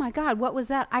like, oh my God, what was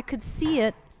that? I could see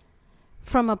it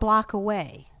from a block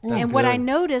away. That's and what I good.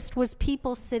 noticed was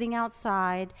people sitting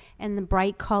outside and the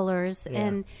bright colors. Yeah.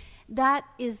 And that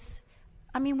is,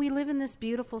 I mean, we live in this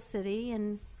beautiful city,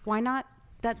 and why not?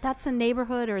 That's a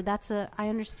neighborhood, or I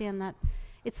understand that.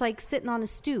 It's like sitting on a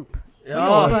stoop.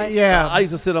 Oh, but- yeah. I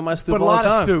used to sit on my stoop But a all lot the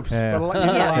time. of stoops. Yeah. But a lot, Yeah. a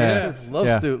lot of Yeah. stoops. Love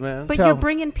Yeah. stoop, man. But So- you're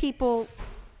bringing people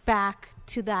back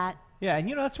to that. Yeah, and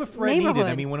that's what Freret needed.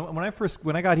 Neighborhood. I mean,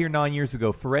 when I got here 9 years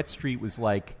ago, Freret Street was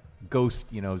like ghost.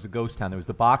 It was a ghost town. There was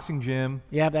the boxing gym.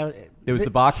 Yeah, There was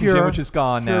the boxing Cure, gym, which is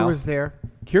gone Cure now. was there.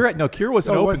 Cure wasn't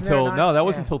Oh, open wasn't there until not? no, that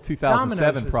wasn't Yeah. until 2007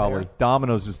 Domino's was probably. there.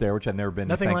 Domino's was there, which I've never been.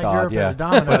 Nothing thank like God. Europe Yeah, and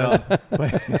Domino's.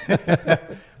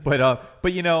 but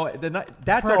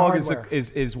Dat Fred Dog Hardware.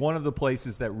 is one of the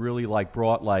places that really like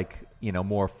brought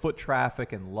more foot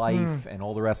traffic and life and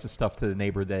all the rest of stuff to the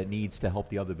neighborhood that it needs to help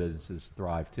the other businesses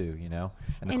thrive too.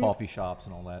 And the coffee shops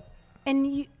and all that.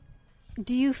 And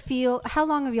do you feel, how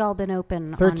long have y'all been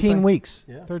open? 13 weeks.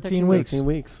 Yeah. 13 weeks. 13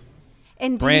 weeks.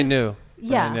 And Brand new.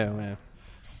 Yeah. Brand new, man.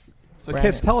 So,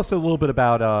 Kiss, tell us a little bit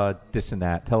about Dis and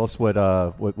That. Tell us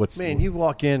what's. Man, you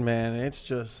walk in, man, and it's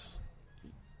just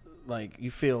like you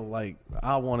feel like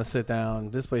I want to sit down.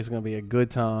 This place is going to be a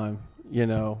good time. You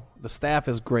know, the staff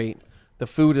is great. The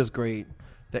food is great.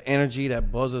 The energy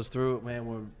that buzzes through it,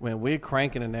 man. When we're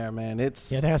cranking in there, man, there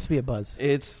has to be a buzz.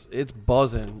 It's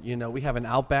buzzing. You know, we have an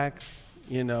Outback.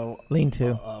 You know,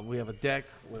 lean-to. We have a deck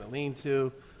with a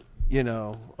lean-to. You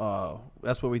know,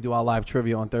 that's where we do our live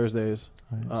trivia on Thursdays.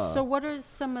 So what are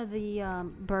some of the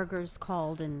burgers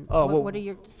called, and what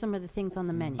are some of the things on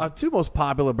the menu? Our two most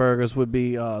popular burgers would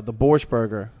be the Borscht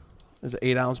burger. It's an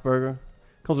 8-ounce burger.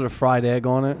 Comes with a fried egg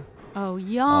on it. Oh,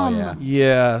 yum. Oh, yeah.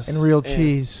 Yes. And real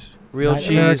cheese. Real cheese.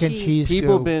 American cheese.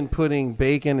 People have been putting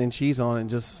bacon and cheese on it and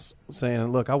just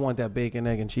saying, look, I want that bacon,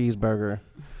 egg, and cheeseburger.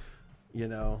 You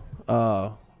know,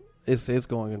 it's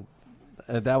going,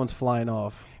 that one's flying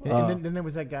off. And then there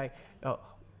was that guy,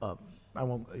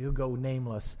 he'll go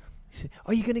nameless. He said,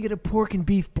 "Are you going to get a pork and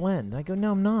beef blend?" I go,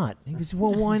 "No, I'm not." He goes,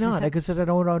 "Well, why not?" I said, I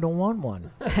don't want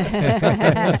one.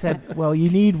 I said, "Well, you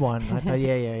need one." I thought,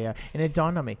 yeah. And it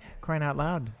dawned on me, crying out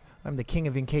loud, I'm the king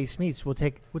of encased meats. We'll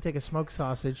take a smoked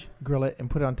sausage, grill it, and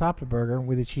put it on top of the burger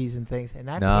with the cheese and things, and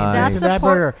that Nice. became That's that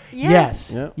burger.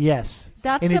 Yes. Yes. Yes.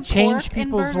 That's and a it changed pork and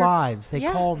people's burger. lives. They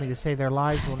Yeah. called me to say their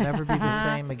lives will never be the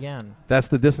same again. That's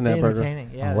the Dis and Dat burger. Entertaining.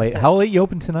 Yeah. Oh, wait, that's it. how late you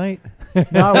open tonight?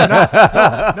 No, we're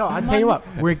not. No, I'll tell you what.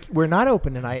 We're not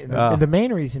open tonight. And the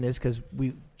main reason is because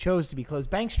we chose to be closed.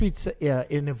 Bank Street's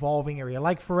an evolving area,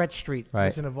 like Freret Street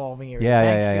is an evolving area. Yeah,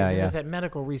 Bank yeah, Street yeah, there's that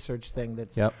medical research thing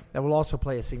that will also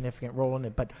play a significant role in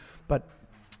it. But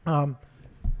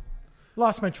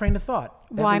lost my train of thought.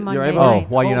 Why Monday right. night?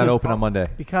 Why you're not open on Monday?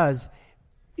 Because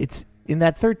it's in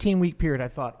that 13-week period. I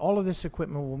thought all of this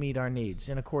equipment will meet our needs,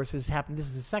 and of course, this happened. This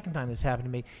is the second time this happened to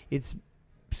me. It's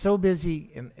so busy,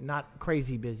 and not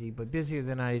crazy busy, but busier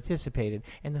than I anticipated.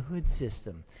 And the hood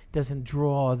system doesn't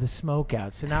draw the smoke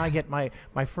out. So now I get my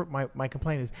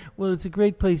complaint is, well, it's a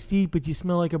great place to eat, but you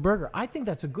smell like a burger. I think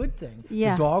that's a good thing.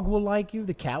 Yeah. The dog will like you.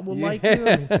 The cat will like you.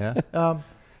 I mean, Yeah.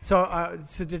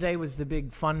 So today was the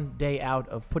big fun day out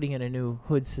of putting in a new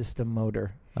hood system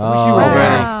motor. I Oh. wish you were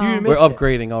Wow. there. You We're missed it.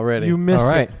 upgrading already. You missed All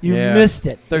right. it. You Yeah. missed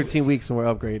it. 13 weeks and we're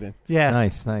upgrading. Yeah.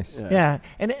 Nice. Yeah.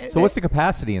 And So what's the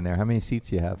capacity in there? How many seats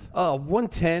do you have?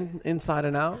 110 inside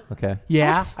and out. Okay.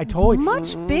 Yeah, That's I told you.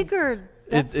 much bigger.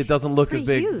 It doesn't look as pretty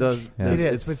big. huge. Does Yeah. It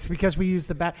is. It's because we use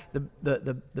the back.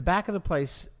 The back of the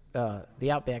place.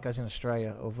 The Outback. I was in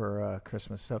Australia over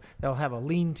Christmas, so they'll have a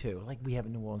lean-to like we have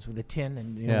in New Orleans with a tin,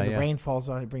 and the rain falls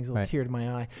on it, brings a little tear to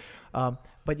my eye.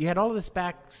 But you had all of this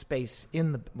back space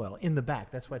in the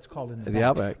back. That's why it's called in the back.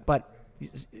 Outback. But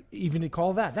even to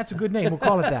call that's a good name. We'll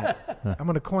call it that. I'm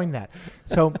going to coin that.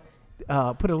 So.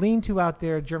 Put a lean-to out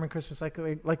there, German Christmas, like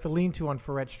the lean-to on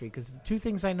Freret Street. Because the two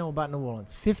things I know about New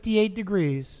Orleans: 58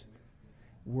 degrees.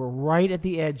 We're right at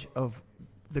the edge of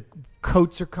the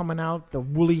coats are coming out, the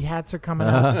woolly hats are coming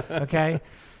out. Okay,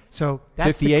 so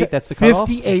that's 58. That's the cutoff?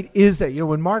 58 is it?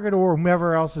 When Margaret or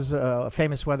whomever else is a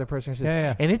famous weather person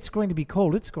says, and it's going to be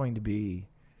cold. It's going to be.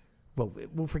 Well,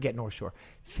 we'll forget North Shore.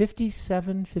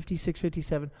 57, 56,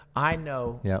 57. I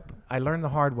know. Yep. I learned the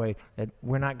hard way that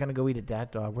we're not going to go eat at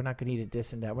Dat Dog. We're not going to eat at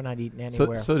Dis and Dat. We're not eating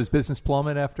anywhere. So does business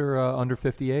plummet after under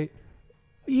 58?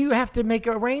 You have to make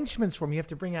arrangements for them. You have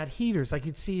to bring out heaters like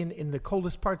you'd see in the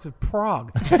coldest parts of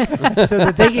Prague so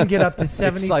that they can get up to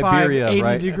 75, Siberia, 80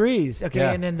 right? degrees. Okay,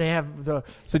 Yeah. and then they have the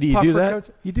So do you puffer do that?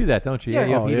 coats. You do that, don't you? Yeah.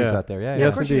 You have Oh, heaters yeah. out there. Yeah. Yeah,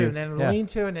 Yes, of course you do. indeed. And then Yeah. lean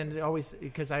to, and then always,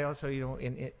 because I also,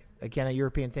 again, a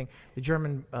European thing, the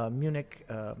German Munich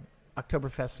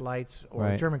Oktoberfest lights or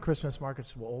Right. German Christmas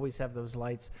markets will always have those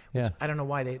lights. Yeah. I don't know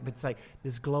why but it's like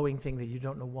this glowing thing that you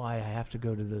don't know why I have to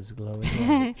go to those glowing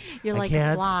lights. You're I like a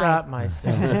can't fly. stop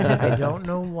myself. I don't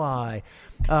know why.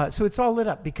 So it's all lit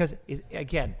up because,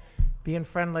 again, being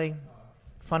friendly,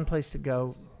 fun place to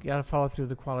go. You got to follow through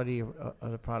the quality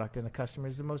of the product, and the customer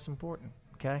is the most important.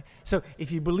 Okay, so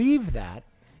if you believe that,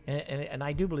 and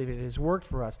I do believe it has worked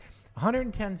for us.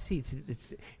 110 seats.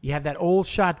 You have that old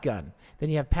shotgun. Then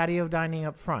you have patio dining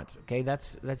up front. Okay,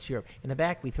 that's Europe. In the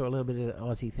back, we throw a little bit of the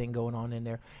Aussie thing going on in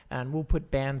there, and we'll put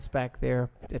bands back there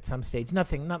at some stage.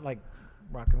 Not like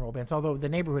rock and roll bands. Although the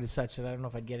neighborhood is such that I don't know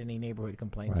if I'd get any neighborhood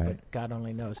complaints, Right. but God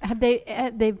only knows. Have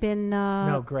they've been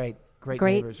No, great Great.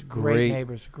 neighbors, Great.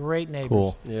 great neighbors,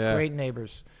 Cool. Yeah. great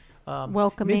neighbors.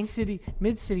 welcoming?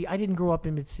 Mid-city. I didn't grow up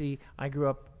in Mid-City. I grew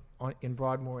up in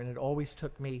Broadmoor, and it always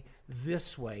took me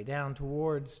this way down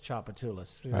towards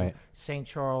Tchoupitoulas, through Right. St.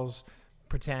 Charles,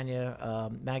 Britannia,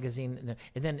 Magazine,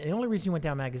 and then the only reason you went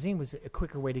down Magazine was a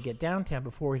quicker way to get downtown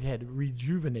before it had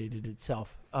rejuvenated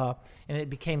itself, and it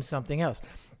became something else.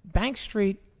 Bank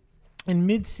Street in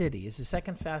Mid-City is the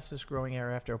second fastest growing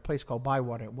area after a place called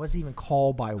Bywater. It wasn't even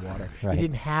called Bywater. Right. It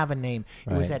didn't have a name.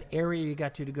 It was Right. that area you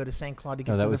got to go to St. Claude to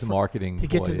get No, that to was the the marketing to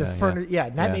get ploy, to the yeah, furniture. Yeah,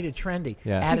 and that Yeah. made it trendy.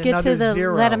 Yeah. Add To get to another the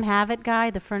zero. let 'em have it guy,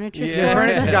 the furniture The store.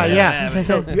 furniture guy, Yeah. yeah. And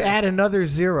so you add another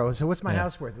zero. So what's my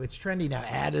house worth? It's trendy now.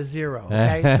 Add a zero.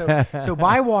 Okay. so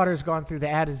Bywater's gone through the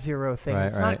add a zero thing. Right,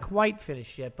 it's right. not quite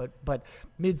finished yet, but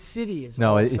Mid-City is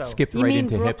No, also. it skipped You right mean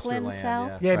into Brooklyn hipster land.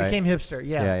 South? Yeah, it right. became hipster.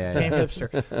 Yeah, Yeah. became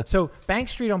hipster. So Bank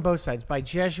Street on both sides. By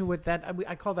Jesuit, that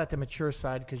I call that the mature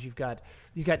side because you've got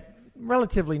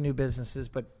relatively new businesses,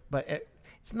 but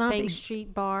it's not Bank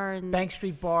Street Bar and Bank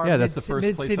Street Bar. Yeah, that's the first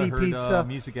place I Mid-City heard pizza.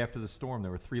 music after the storm.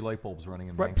 There were 3 light bulbs running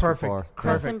in Right, Bank Street perfect. Bar.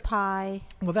 Crescent Pie.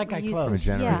 Well, that guy Used- closed.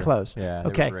 Generator. He closed. Yeah, they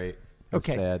Okay. were great. It was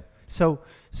Okay. sad. So,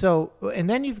 and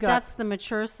then you've got That's the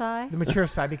mature side. the mature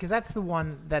side because that's the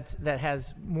one that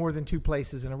has more than 2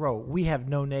 places in a row. We have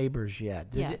no neighbors yet.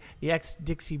 Yeah. The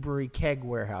ex-Dixie Brewery keg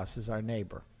warehouse is our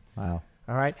neighbor. Wow.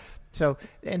 All right. So,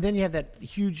 and then you have that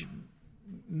huge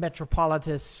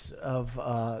metropolitan of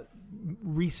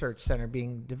research center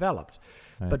being developed.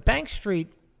 Right. But Bank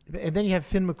Street, and then you have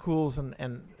Finn McCool's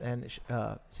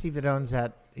and Steve that owns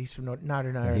that. He's from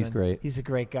Northern Ireland. he's great. He's a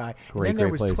great guy. Great, and then there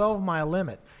great was place. 12 Mile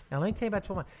Limit. Now let me tell you about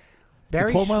 12 Mile. The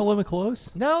Barry 12 mile limit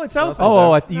close? No, it's open.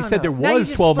 Oh, No, you said there Now you was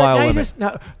just 12 split- mile now you limit. just-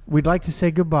 no, we'd like to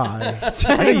say goodbye.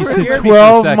 I know you said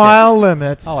 12 Mile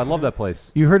Limit. Oh, I love that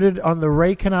place. You heard it on the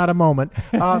Ray Canada moment.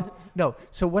 No,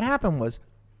 so what happened was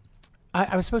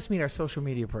I was supposed to meet our social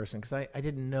media person because I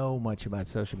didn't know much about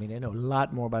social media. I know a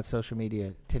lot more about social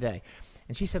media today.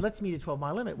 And she said, let's meet at 12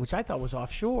 Mile Limit, which I thought was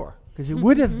offshore because it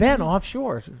would have been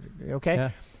offshore. Okay.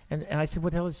 Yeah. And I said,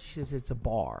 what the hell is it? She says, it's a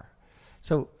bar.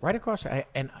 So right across,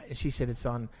 she said it's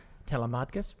on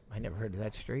Telematkas. I never heard of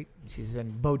that street. She says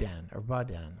in Baudin,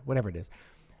 whatever it is.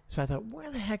 So I thought, where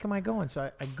the heck am I going?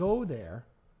 So I go there,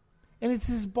 and it's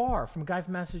this bar from a guy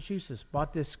from Massachusetts.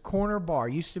 Bought this corner bar.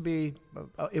 Used to be,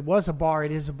 it was a bar.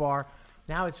 It is a bar.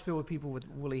 Now it's filled with people with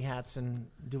woolly hats and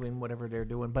doing whatever they're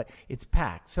doing, but it's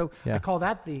packed. So Yeah. I call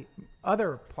that the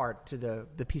other part to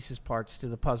the pieces parts to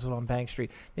the puzzle on Bank Street.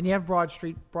 Then you have Broad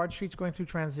Street. Broad Street's going through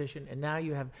transition, and now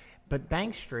you have, but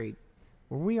Bank Street,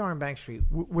 where we are in Bank Street,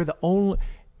 we're the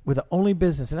only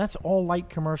business, and that's all light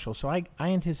commercial. So I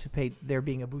anticipate there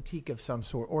being a boutique of some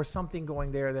sort or something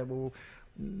going there that will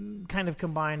kind of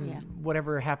combine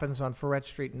whatever happens on Freret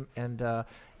Street and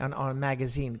on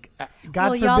Magazine. God Well,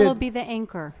 forbid, y'all will be the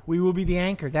anchor. we will be the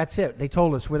anchor. That's it. They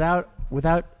told us without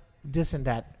Dis and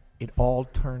Dat, it all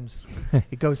turns.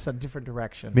 It goes a different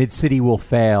direction. Mid-City will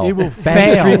fail. It will Bank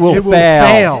fail. Street will It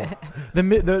fail.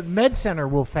 The Med Center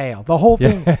will fail. The whole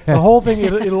thing. The whole thing.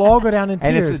 It'll all go down in tears.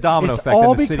 And it's a domino effect,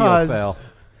 all and the city will because fail.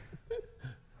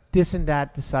 Dis and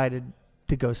Dat decided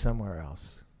to go somewhere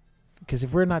else. Because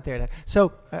if we're not there,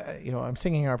 so I'm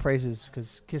singing our praises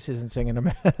because Kiss isn't singing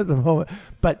them at the moment.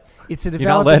 But it's a You're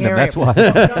not developing letting him. area. That's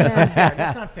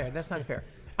why. That's not fair.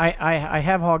 I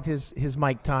have hogged his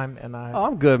mic time, and Oh,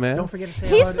 I'm good, man. don't forget to say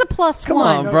He's hello the plus Come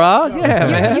one. on, bro. Yeah,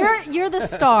 man. You're the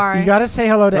star. You got to say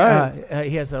hello to. Right.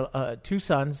 He has 2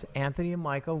 sons, Anthony and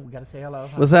Michael. We got to say hello.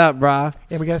 What's up, bro?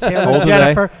 And we got to say hello How old to are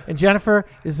they? Jennifer. And Jennifer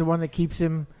is the one that keeps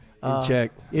him In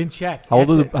check. In check. How old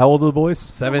That's are it. the boys?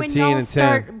 So when 17 y'all and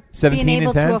start 10. 17 being and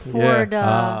able 10? to afford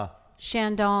Yeah.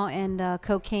 Chandon and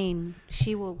cocaine,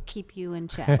 she will keep you in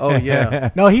check. Oh,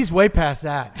 yeah. No, he's way past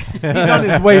that. He's on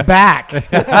his way back.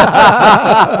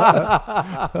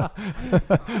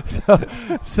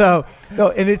 so no,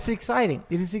 and it's exciting.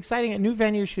 It is exciting. A new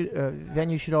venue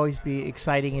should always be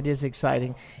exciting. It is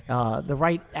exciting. The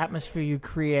right atmosphere you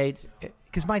create.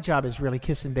 Because my job is really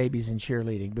kissing babies and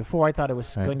cheerleading. Before I thought it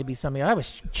was going to be something. I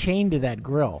was chained to that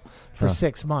grill for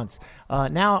 6 months.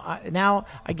 Now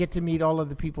I get to meet all of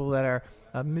the people that are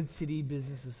Mid-City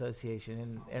Business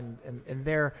Association, and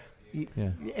they're.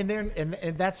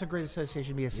 And that's a great association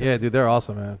to be associated. Yeah, dude, they're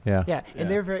awesome, man. Yeah. And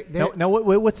they're very. Now,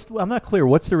 what's? I'm not clear.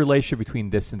 What's the relationship between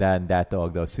Dis and That and Dat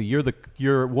Dog, though? So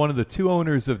you're one of the 2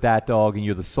 owners of Dat Dog, and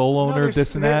you're the sole owner of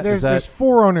Dis and That. There's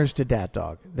 4 owners to Dat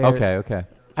Dog. Okay.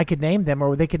 I could name them,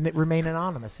 or they could remain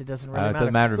anonymous. It doesn't really It matter.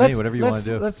 doesn't matter to me. Whatever you want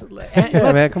to do.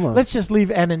 Man, come on. Let's just leave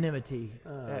anonymity.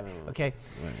 Okay.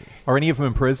 Are any of them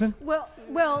in prison? Well,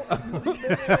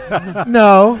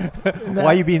 No. Why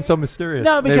are you being so mysterious?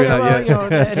 No, because Maybe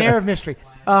not yet. an air of mystery.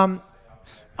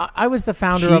 I was the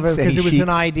founder of it Sheiks, because any it was an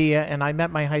sheiks? idea, and I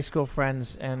met my high school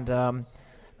friends, and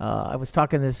I was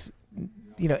talking this.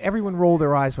 Everyone rolled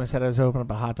their eyes when I said I was opening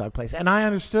up a hot dog place, and I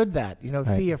understood that. Right.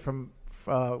 Thea from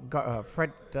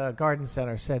Freret Garden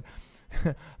Center said,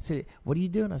 I said, what are you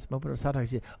doing? I said, open those hot dogs.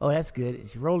 She said, oh, that's good. And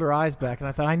she rolled her eyes back, and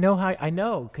I thought, I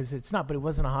know, because it's not, but it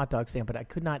wasn't a hot dog stand. But I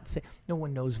could not say, no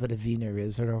one knows what a Wiener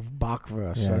is, or a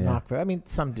Bockwurst, or Knockwurst. I mean,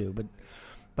 some do,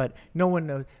 but no one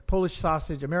knows. Polish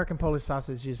sausage, American Polish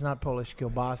sausage is not Polish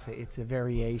kielbasa. It's a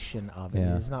variation of it.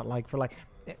 Yeah. It's not like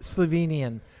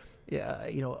Slovenian,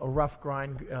 a rough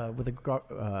grind with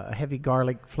a heavy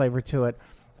garlic flavor to it.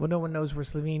 Well, no one knows where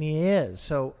Slovenia is.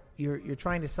 So you're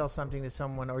trying to sell something to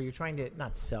someone, or you're trying to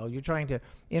not sell. You're trying to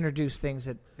introduce things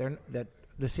that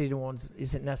the city of New Orleans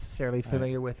isn't necessarily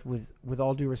familiar with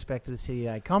all due respect to the city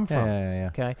I come from. Yeah.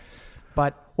 Okay.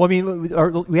 But well, I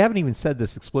mean, we haven't even said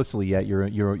this explicitly yet.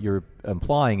 You're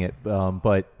implying it,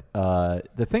 but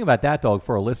the thing about Dat Dog,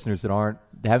 for our listeners that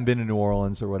haven't been to New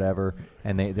Orleans or whatever,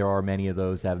 and there are many of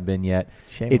those that haven't been yet.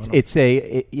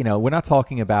 We're not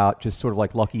talking about just sort of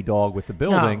like Lucky Dog with the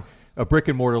building, a brick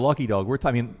and mortar Lucky Dog. We're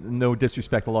talking, no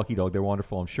disrespect to Lucky Dog, they're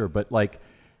wonderful, I'm sure, but like,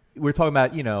 we're talking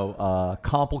about,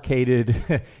 complicated,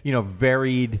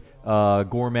 varied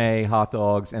gourmet hot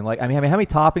dogs. And like, I mean, how many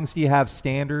toppings do you have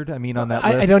standard? I mean, on that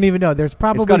list? I don't even know. There's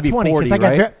probably 20. 40,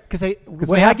 right? Because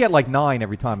I get like 9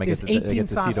 every time I get there's 18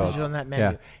 Sea sausages Dog. on that menu.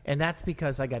 Yeah. And that's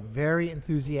because I got very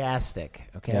enthusiastic.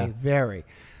 Okay. Yeah. Very.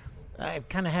 I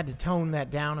kind of had to tone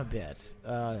that down a bit.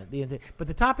 But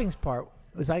the toppings part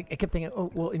was, I kept thinking, oh,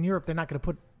 well, in Europe, they're not going to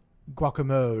put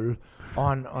guacamole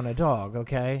on a dog.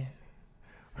 Okay.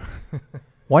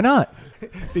 Why not?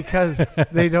 Because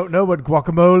they don't know what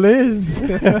guacamole is.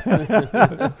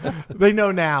 They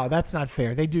know now. That's not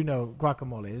fair. They do know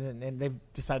guacamole, and they've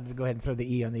decided to go ahead and throw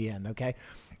the E on the end, okay?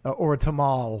 Or a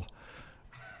tamal.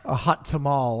 A hot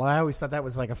tamal. I always thought that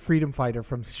was like a freedom fighter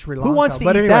from Sri Lanka. Who wants to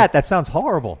eat that? That sounds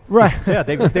horrible. Right. Yeah,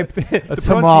 the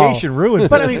pronunciation ruins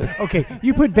but it. I mean, okay,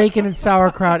 you put bacon and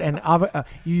sauerkraut and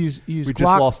you use We guac.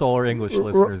 just lost all our English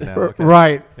listeners now. Okay.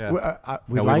 Right. Yeah.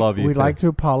 We love you, We'd too. like to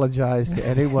apologize to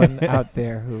anyone out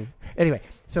there who... Anyway,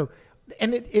 so...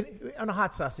 And it on a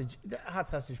hot sausage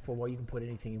pull, well, you can put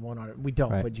anything you want on it. We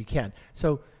don't, Right. but you can.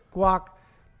 So guac,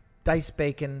 diced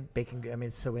bacon. I mean,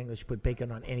 it's so English. Put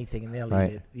bacon on anything, and they'll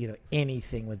Right. eat it.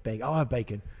 Anything with bacon. I'll have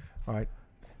bacon. All right.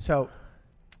 So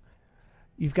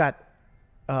you've got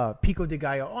pico de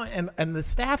gallo, and the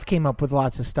staff came up with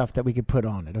lots of stuff that we could put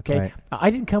on it. Okay. Right. I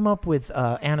didn't come up with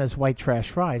Anna's white trash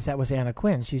fries. That was Anna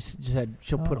Quinn. She said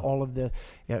she'll put all of the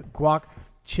guac,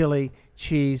 chili,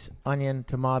 cheese, onion,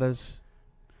 tomatoes.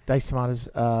 Diced tomatoes,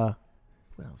 what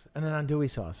else? And an andouille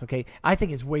sauce. Okay, I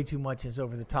think it's way too much. It's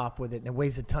over the top with it, and it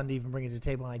weighs a ton to even bring it to the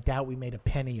table. And I doubt we made a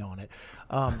penny on it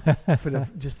for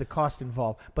just the cost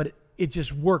involved. But it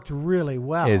just worked really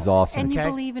well. It's awesome. And you Okay.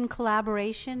 believe in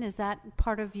collaboration? Is that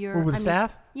part of your... With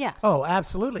staff? Yeah. Oh,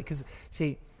 absolutely. Because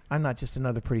see, I'm not just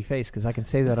another pretty face. Because I can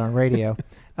say that on radio.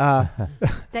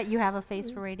 That you have a face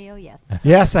for radio? Yes.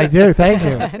 Yes, I do. Thank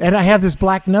you. And I have this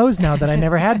black nose now that I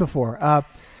never had before.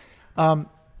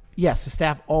 Yes, the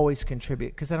staff always contribute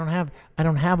because I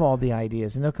don't have all the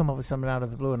ideas, and they'll come up with something out of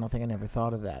the blue, and I'll think I never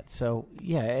thought of that. So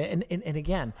yeah, and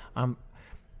again,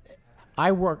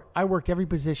 I worked every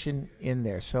position in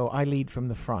there, so I lead from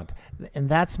the front, and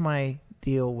that's my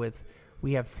deal with.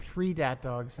 We have 3 Dat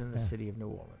Dogs in the city of New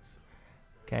Orleans.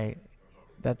 Okay,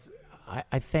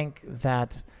 I think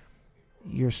that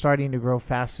you're starting to grow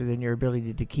faster than your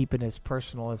ability to keep it as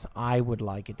personal as I would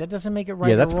like it. That doesn't make it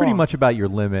right. Yeah, that's or pretty wrong. much about your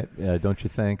limit, don't you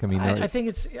think? I mean, I think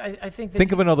it's. I think. That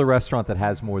think of another restaurant that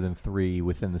has more than 3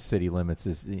 within the city limits.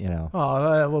 We'll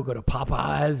go to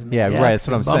Popeyes. Yeah, right. That's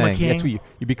what I'm saying. King. That's what you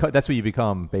become. That's what you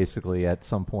become basically at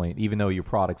some point, even though your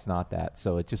product's not that.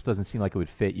 So it just doesn't seem like it would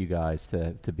fit you guys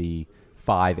to be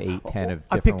 5, 8, 10 of different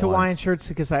I picked Hawaiian ones. shirts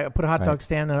because I put a hot dog Right.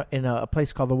 stand in a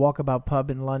place called the Walkabout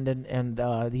Pub in London, and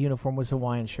the uniform was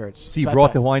Hawaiian shirts. So you I brought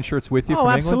thought- the Hawaiian shirts with you Oh,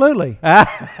 from absolutely.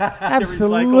 England?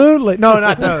 Absolutely. No,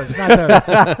 not those.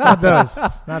 Not those.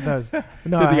 Not those.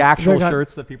 No, The actual they're not-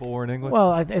 shirts that people wore in England?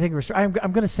 Well, I think I'm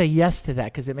going to say yes to that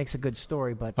because it makes a good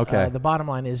story. But Okay. the bottom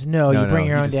line is no. No, You bring no,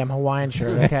 your you own just- damn Hawaiian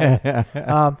shirt, okay?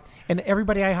 And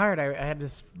everybody I hired, I had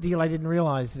this deal. I didn't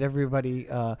realize that everybody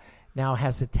now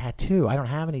has a tattoo. I don't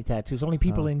have any tattoos. Only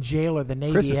people in jail or the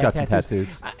Navy Chris has have got some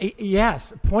tattoos.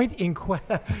 Yes. Point in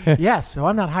yes. So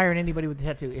I'm not hiring anybody with a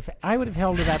tattoo. If I would have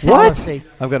held to that What? policy,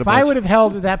 I've got a if I bunch. would have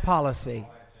held to that policy,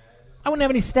 I wouldn't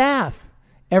have any staff.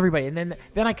 Everybody, and then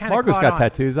I kind of Margo's got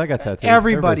tattoos. I got tattoos.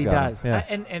 Everybody Everybody's got does.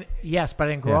 them. Yeah. And yes, but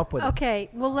I didn't grow Yeah. up with it. Okay,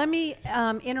 well, let me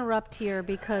interrupt here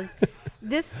because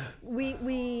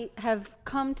we have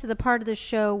come to the part of the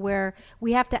show where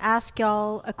we have to ask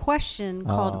y'all a question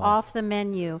called Off the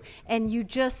Menu, and you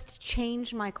just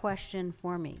changed my question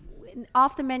for me.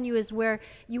 Off the Menu is where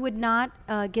you would not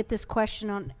get this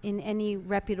question in any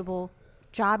reputable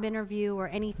job interview or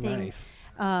anything. Nice.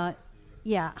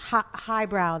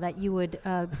 Highbrow that you would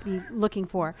be looking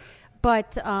for.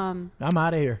 But I'm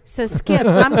out of here. so Skip,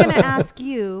 I'm going to ask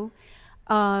you,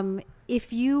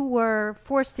 if you were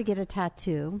forced to get a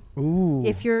tattoo, Ooh.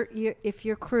 if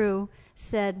your crew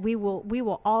said we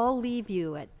will all leave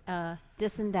you at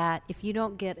Dis and Dat if you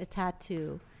don't get a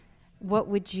tattoo, what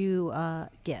would you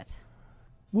get?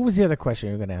 What was the other question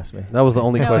you were going to ask me? That was the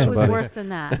only No, question, it was buddy. worse than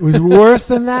that. It was worse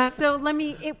than that? So let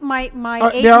me. My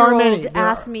there are many. 8-year-old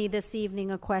asked me this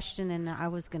evening a question, and I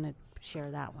was going to share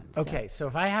that one. So. Okay, so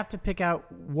if I have to pick out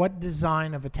what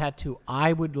design of a tattoo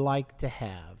I would like to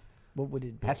have, what would it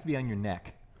It be? has to be on your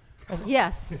neck.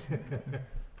 Yes.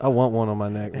 I want one on my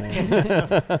neck,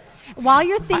 man. While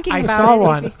you're thinking I about saw it, if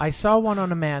one. you- I saw one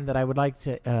on a man that I would like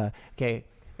to.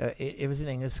 It was an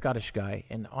English Scottish guy,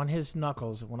 and on his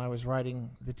knuckles, when I was riding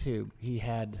the tube, he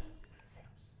had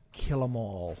 "Kill 'em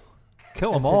all."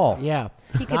 Kill them That's it. all. Yeah,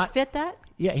 he could fit that.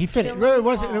 Yeah, he fit it. Kill 'em It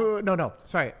wasn't. all. No.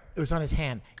 Sorry, it was on his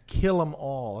hand. Kill 'em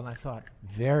all, and I thought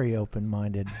very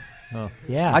open-minded. Oh.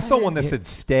 Yeah, I saw one that said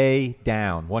 "stay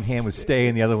down." One hand was stay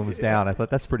and the other one was down. I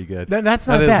thought that's pretty good. That's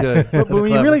not That is bad. good. But That's when you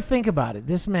clever. really think about it,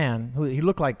 this man, he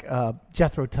looked like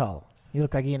Jethro Tull. He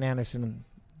looked like Ian Anderson.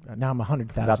 Now I'm Without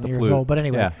 100,000 the years flute. old. But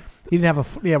anyway, Yeah. he didn't have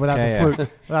a without Yeah, the yeah. flute.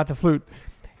 Without the flute.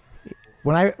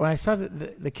 When I saw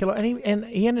the killer, and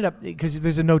he ended up, because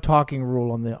there's a no talking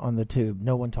rule on the tube.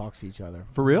 No one talks to each other.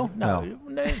 For real? No,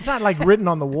 it's not like written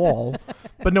on the wall,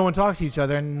 but no one talks to each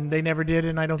other, and they never did,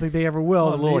 and I don't think they ever will. Oh,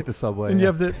 a And little they- like the subway. and you yeah.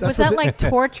 have the, that's Was what that the- like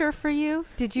torture for you?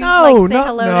 Did you No, like say no,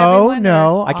 hello to no, everyone?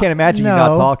 no. I can't imagine you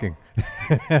not talking.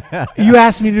 You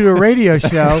asked me to do a radio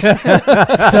show,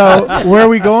 so where are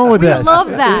we going with We this? love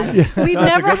that. We've That's a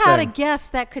never good had thing. a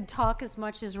guest that could talk as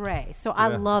much as Ray, so I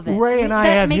love it. Ray and I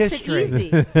that have makes history. It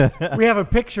easy. We have a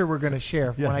picture we're going to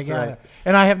share Yeah, when I that's get right. it.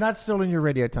 And I have not stolen your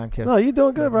radio time, Kiss. No, you're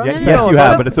doing good, bro. Yeah, No, yes, no, you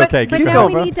have, but it's okay. But Keep now going,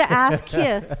 we bro. need to ask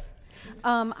Kiss.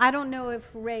 I don't know if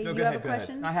Ray, No, you go have ahead, a go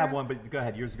question. ahead. I have for- one, but go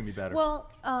ahead. Yours is going to be better. Well,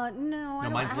 no, I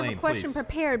mine's have a lame, question please.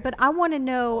 prepared, but I want to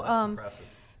know. Impressive.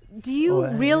 Do you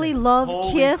Oh, really love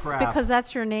Holy Kiss crap. because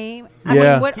that's your name? I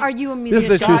Yeah. mean, what are you a This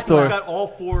musician? is the true story. He's got all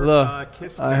four Look,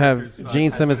 Kiss I have characters, Gene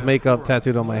tattooed Simmons on makeup his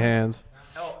tattooed on my hands.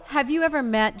 Have you ever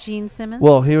met Gene Simmons?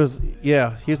 Well, here's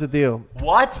the deal.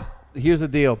 What? Here's the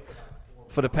deal.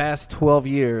 For the past 12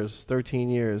 years, 13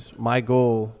 years, my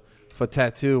goal for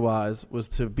tattoo-wise was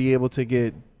to be able to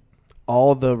get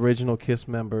all the original Kiss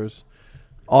members,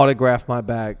 autograph my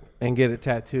back, and get it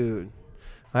tattooed.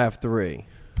 I have 3.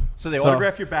 So they So-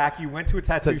 autograph your back. You went to a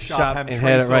tattoo shop and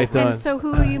had it right done. And so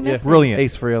who are you missing? Brilliant.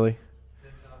 Ace Frehley.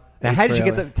 Now, Ace how did you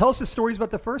get Frehley. the? Tell us the stories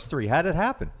about the first 3. How did it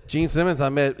happen? Gene Simmons, I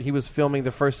met. He was filming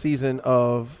the first season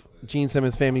of Gene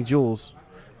Simmons' Family Jewels,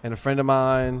 and a friend of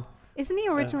mine. Isn't he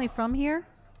originally from here?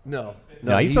 No,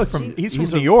 He's from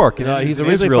he's New York. And No, he's he's in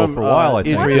originally Israel from, for a while. I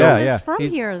think. Israel. Yeah, He's yeah. from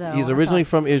here, though. He's I originally thought.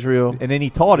 from Israel. And then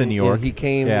he taught in New York. He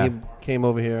came. Yeah. He came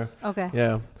over here. Okay.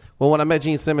 Yeah. Well, when I met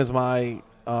Gene Simmons, my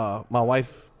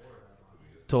wife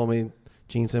told me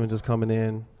Gene Simmons is coming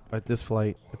in at this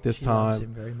flight at this She loves time.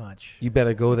 him very much. You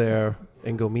better go there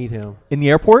and go meet him In the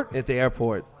airport? at the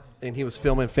airport. And he was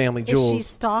filming Family Is Jewels. she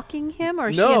stalking him or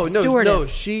is No, she a stewardess? no.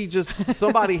 She just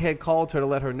somebody had called her to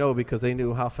let her know because they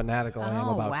knew how fanatical I am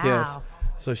Oh, about wow. Kiss.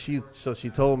 So she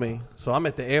told me. So I'm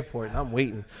at the airport and I'm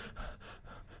waiting.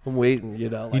 I'm waiting, you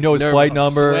know. You know his nervous, flight I'm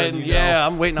number, sweating. you know. Yeah,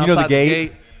 I'm waiting You know outside the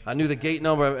gate? I knew the gate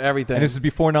number of everything. And this is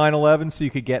before 9/11, so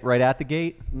you could get right at the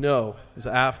gate. No, it was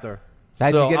after.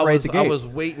 How'd so you get I right was, at the gate? I was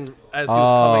waiting as he was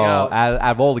coming out. Out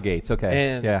of all the gates. Okay.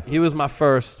 And yeah. he was my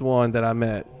first one that I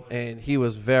met. And he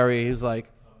was like,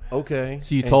 okay.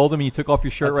 So you And told him you took off your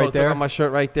shirt I right took there? off my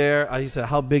shirt right there. He said,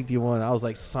 how big do you want it? I was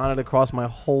like, sign it across my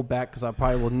whole back because I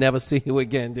probably will never see you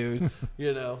again, dude.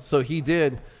 You know. So he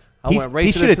did. I went right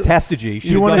he to should the have tested you. He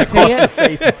should have wanna done it see across it? your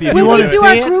face and see if When you wanna we would. do see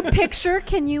our it? group picture,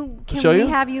 can Show we you?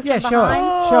 have you from Yeah, show behind?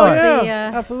 us. Show us. The,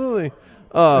 Yeah, absolutely.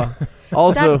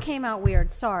 Also, that came out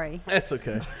weird. Sorry. that's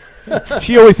okay.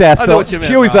 She always asks. I know what you meant,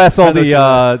 She always Bob. asks all I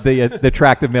know what you the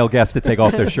attractive male guests to take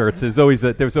off their shirts. There's always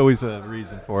a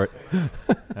reason for it.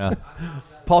 Yeah.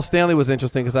 Paul Stanley was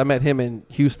interesting because I met him in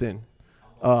Houston.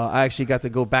 I actually got to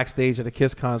go backstage at a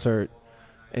Kiss concert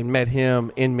and met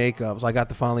him in makeup. So I got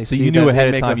to finally So see you knew them ahead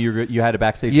in of time makeup. you had a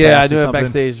backstage. Yeah, I pass or knew it something?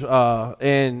 backstage.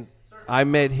 And I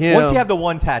met him. Once you have the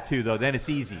one tattoo, though, then it's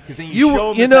easy because then you show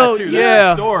them you the know, tattoo. yeah,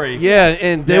 That's the story. yeah,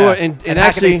 and they Yeah. were, and And how can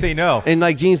actually they say no? And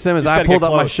like Gene Simmons, Just I gotta pulled get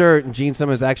up my close. shirt, and Gene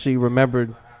Simmons actually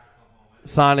remembered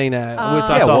signing that, which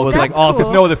I Yeah, thought well, was that's like awesome.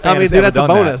 cool. No other fan I mean, has dude, ever that's a done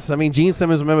that. bonus. I mean, Gene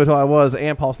Simmons remembered who I was,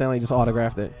 and Paul Stanley just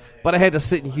autographed it. But I had to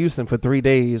sit in Houston for 3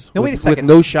 days Now, wait a with second.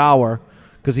 no shower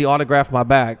because he autographed my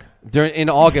back. in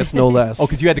August, no less. Oh,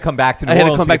 because you had to come back to New I had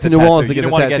Orleans. to come back to get the New Orleans tattoo. to get You the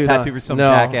didn't want to tattoo get tattooed done. for some No.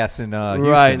 jackass in Houston.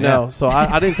 Right, yeah. no. So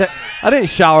I didn't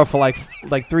shower for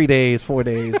like 3 days, 4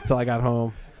 days till I got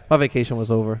home. My vacation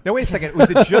was over. Now, wait a second. Was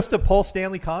it just a Paul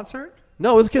Stanley concert?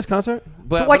 No, it was a Kiss concert.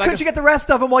 So why couldn't you get the rest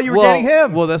of them while you were getting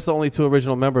him? Well, that's the only 2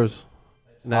 original members.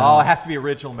 Now. Oh, it has to be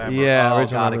original member. Yeah, oh,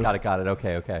 original got members. it.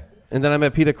 Okay. And then I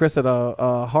met Peter Criss at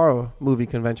a horror movie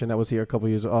convention that was here a couple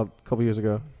years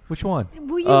ago. Which one?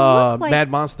 Well, you look like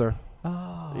Mad Monster.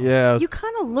 Oh. Yeah. you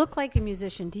kind of look like a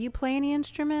musician. Do you play any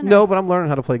instrument? No, but I'm learning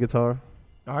how to play guitar.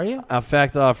 Are you? In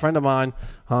fact, a friend of mine,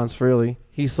 Hans Frehley,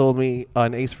 he sold me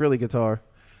an Ace Frehley guitar.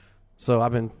 So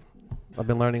I've been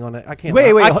learning on that. I can't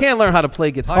learn how to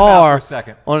play Time out guitar for a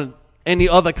second. on any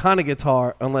other kind of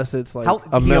guitar unless it's like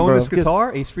a he member owned this of Kiss.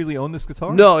 guitar? Ace Frehley owned this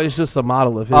guitar? No, it's just a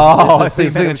model of his. Oh, it's just his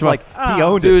it's signature. like he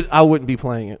owned Dude, it. I wouldn't be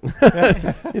playing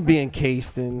it. It'd be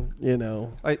encased in,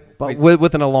 Wait,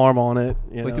 with an alarm on it.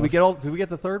 Did we get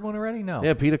the third one already? No.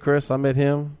 Yeah, Peter Criss. I met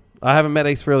him. I haven't met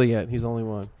Ace Frehley yet. He's the only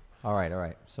one. All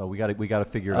right. So we got to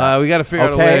figure it out. We got to figure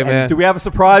out a Okay, way, and man. do we have a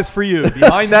surprise for you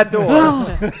behind that door?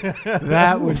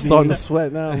 That would I'm be. starting to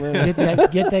sweat now, man.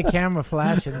 Get that camera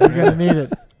flashing. You're gonna need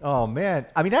it. Oh man,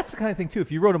 I mean that's the kind of thing too.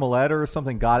 If you wrote him a letter or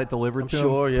something, got it delivered I'm to him,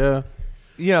 sure, yeah.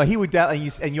 he would.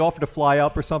 And you offered to fly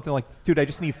up or something like, dude, I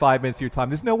just need 5 minutes of your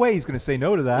time. There's no way he's going to say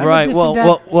no to that. Right. Dis Well, and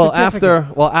Dat well,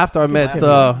 certificate.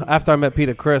 after I met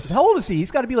Peter Criss. How old is he?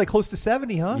 He's got to be like close to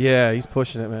 70, huh? Yeah, he's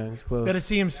pushing it, man. He's close. Better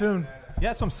see him soon. Yeah,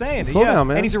 that's what I'm saying. Slow down,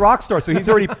 man. And he's a rock star, so he's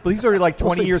already like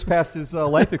 20 years past his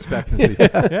life expectancy.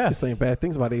 Yeah. He's saying bad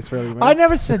things about Ace Frehley, man. I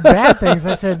never said bad things.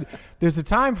 I said there's a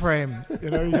time frame. You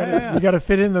got to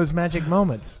fit in those magic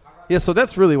moments. Yeah, so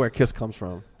that's really where Kiss comes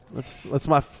from. That's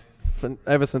my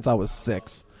ever since I was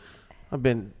 6. I've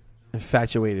been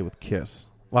infatuated with Kiss.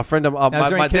 My friend, Now, is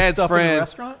there my any Kiss dad's stuff in the friend.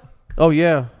 restaurant? Oh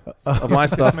yeah, of my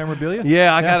Kiss stuff. memorabilia?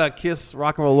 Yeah, I got a Kiss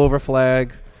rock and roll over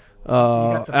flag.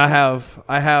 I have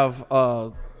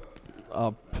a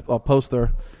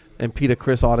poster, and Peter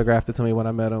Criss autographed it to me when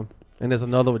I met him. And there's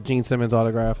another with Gene Simmons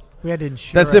autographed. We had to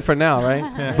insure. That's it. different now, right?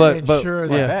 Yeah. But Insure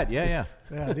Well, I yeah, bet. Yeah.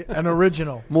 Yeah, an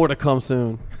original. more to come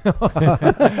soon. Need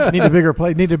a bigger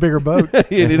plate. Need a bigger boat.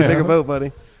 You need a bigger boat,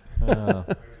 buddy.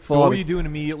 So what were you doing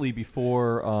immediately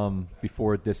before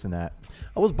Dis and That?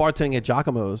 I was bartending at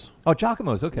Giacomo's. Oh,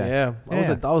 Giacomo's. Okay. Yeah,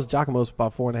 I was Giacomo's for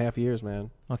about 4.5 years, man.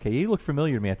 Okay, you look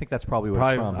familiar to me. I think that's probably what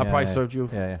it's from. I probably served you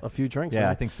a few drinks. Yeah, man.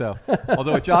 I think so.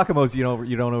 Although at Giacomo's, you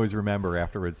don't always remember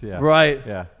afterwards. Yeah. Right.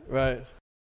 Yeah. Right.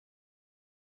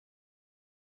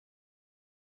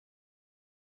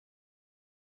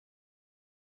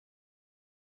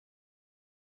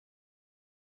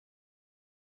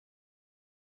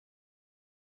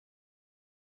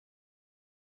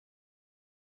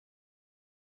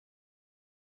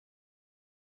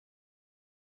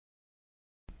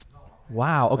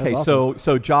 Wow. Okay. That's awesome.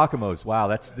 So Giacomo's.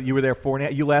 Wow. You were there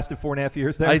 4.5. You lasted 4.5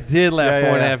 years there. I did last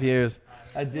Yeah, 4.5 years.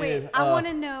 I did. Wait, I want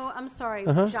to know. I'm sorry,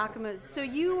 Giacomo. So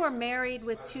you were married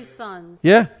with 2 sons.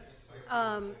 Yeah.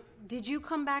 Did you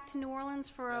come back to New Orleans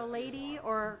for a lady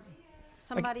or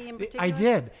somebody in particular? I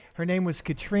did. Her name was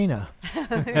Katrina.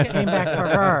 I came back for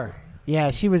her.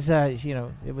 Yeah, she was.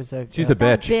 It was a. She's a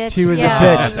bitch. She was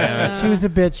yeah. a bitch. She was a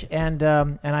bitch, and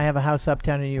I have a house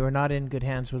uptown, and you are not in good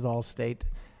hands with Allstate.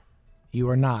 You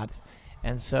are not,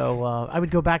 and so I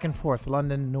would go back and forth,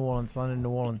 London, New Orleans,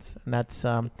 and that's.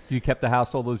 You kept the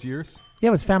house all those years? Yeah,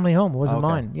 it was family home. It wasn't Okay,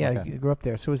 mine. Yeah, okay. I grew up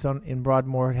there, so it was in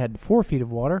Broadmoor. It had 4 feet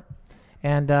of water,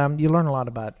 and you learn a lot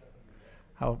about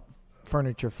how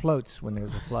furniture floats when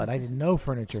there's a flood. I didn't know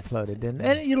furniture floated,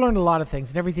 and you learn a lot of things.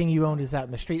 And everything you owned is out in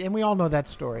the street, and we all know that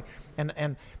story. And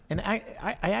I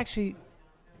actually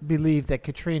believe that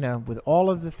Katrina, with all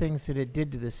of the things that it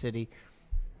did to the city,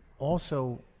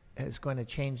 also is going to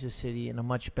change the city in a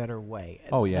much better way.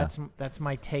 Oh, yeah. That's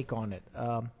my take on it.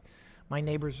 My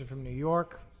neighbors are from New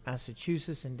York,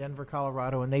 Massachusetts, and Denver,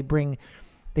 Colorado, and they bring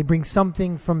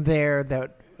something from there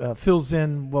that fills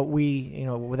in what we,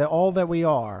 with all that we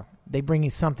are. They bring you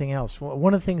something else.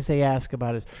 One of the things they ask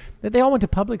about is that they all went to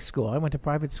public school. I went to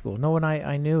private school. No one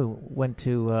I knew went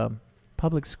to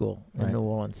public school in Right. New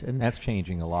Orleans. And That's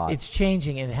changing a lot. it's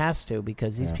changing, and it has to,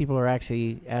 because these Yeah. people are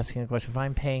actually asking the question, if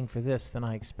I'm paying for this, then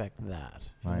I expect that.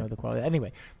 Right. The quality.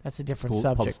 Anyway, that's a different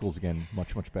Public subject. schools, again,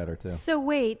 much, much better, too. So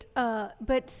wait,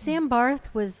 but Sam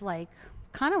Barth was like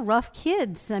kind of rough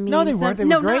kids. I mean, No, they weren't. They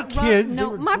were great not rough. kids. They No,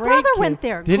 were my great brother kids. went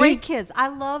there. Did he? Great kids. I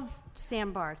love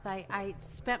Sam Barth. I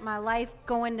spent my life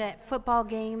going to football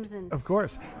games and. Of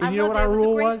course. I And you know loved what it. our It was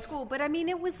rule a great was? school, but I mean,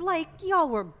 it was like y'all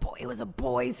were. It was a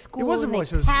boys' school. was a and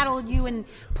boys'. They It was- paddled you and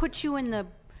put you in the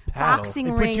boxing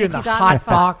They ring. put you in if the got in a hot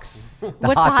fight. box. What's the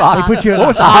hot box. box? They put you in What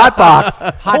was the hot box?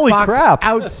 hot Holy box crap.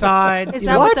 outside. Is you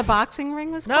that know what what? the boxing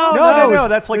ring was No, called? No,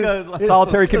 that's like a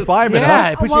solitary confinement. Yeah, huh?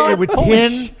 it put Well, you with holy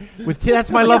tin. With tin,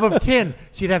 that's my love of tin.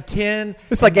 So you'd have tin.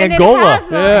 It's like And it Angola.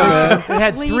 has, It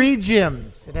had lean- 3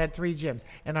 gyms. It had 3 gyms,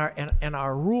 and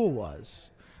our rule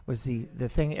was the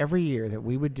thing every year that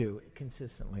we would do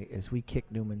consistently is we kick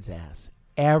Newman's ass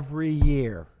every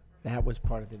year. That was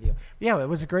part of the deal. Yeah, it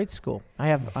was a great school.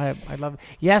 I love it.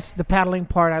 Yes, the paddling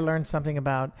part I learned something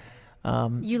about.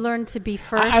 You learned to be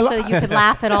first, I- so you could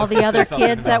laugh at all the other something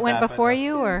kids that about went that, before but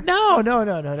you, or No.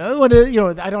 What,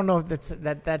 I don't know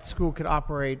if that school could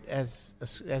operate as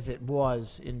it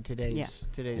was in today's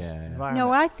environment.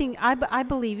 no? I think I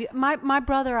believe you. My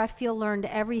brother, I feel, learned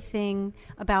everything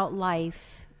about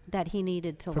life that he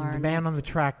needed to From learn. the man on the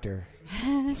tractor.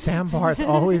 Sam Barth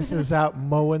always was out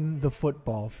mowing the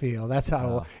football field. That's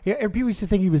how. People used to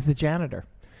think he was the janitor.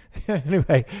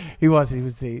 Anyway, he wasn't. He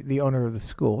was the owner of the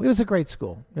school. It was a great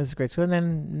school.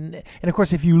 And of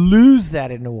course, if you lose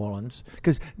that in New Orleans,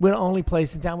 because we're the only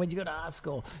place in town when you go to high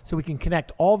school, so we can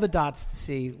connect all the dots to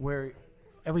see where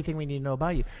everything we need to know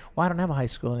about you. Well, I don't have a high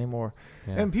school anymore.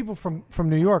 Yeah. And people from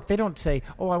New York, they don't say,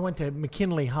 "Oh, I went to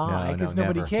McKinley High," because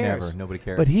nobody cares. Never, nobody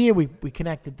cares. But here we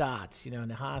connect the dots. In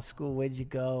the high school, where'd you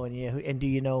go? And do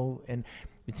you know? And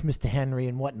it's Mr. Henry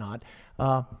and whatnot.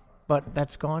 But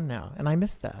that's gone now, and I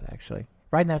miss that actually.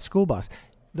 Riding that school bus,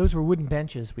 those were wooden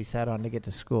benches we sat on to get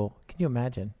to school. Can you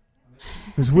imagine?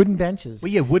 It was wooden benches.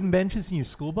 Well, you had wooden benches in your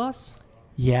school bus?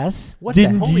 Yes. What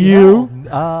Didn't the holy you?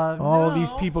 hell? All No.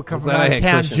 these people come I'm from glad I out of had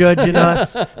town cushions. judging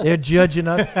us. They're judging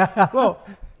us. Well,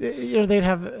 they'd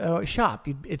have a shop.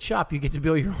 At shop, you get to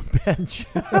build your own bench.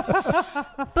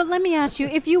 But let me ask you: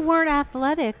 if you weren't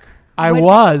athletic, I would-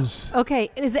 was.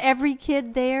 Okay, is every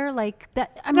kid there like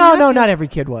that? I mean, No, I feel- not every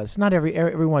kid was. Not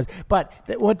everyone was. But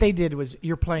what they did was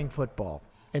you're playing football,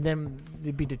 and then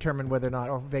it'd be determined whether or not,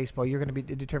 or baseball, you're going to be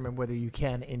determined whether you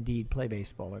can indeed play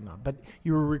baseball or not. But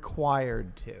you were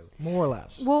required to, more or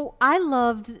less. Well, I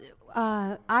loved.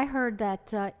 I heard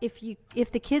that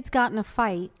if the kids got in a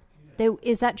fight,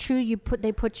 is that true?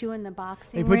 They put you in the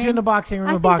boxing. They put you in the boxing room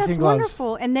I with think boxing that's gloves.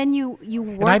 wonderful, and then you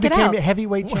And I work it became out. a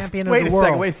heavyweight champion of Wait the a world.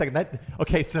 second, wait a second.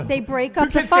 Okay, so They break two up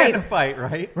the kids get in a fight. fight,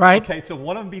 right? Right. Okay, so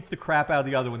one of them beats the crap out of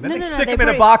the other one. Then No, they no, no, stick they him in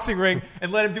a break- boxing ring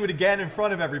and let him do it again in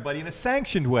front of everybody in a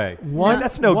sanctioned way.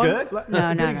 That's no good. No,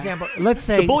 Good no. example. Let's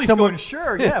say The bully's someone, going,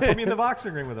 sure, yeah, put me in the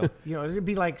boxing ring with him. it'd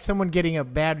be like someone getting a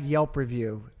bad Yelp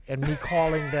review and me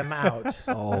calling them out.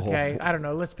 Okay, I don't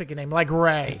know. Let's pick a name like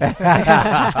Ray.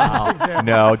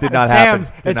 No, did not happen.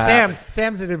 Did not happen.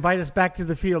 Sam's would invite us back to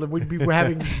the field, and we'd be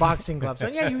having boxing gloves. So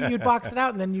yeah, you'd box it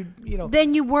out, and then you know.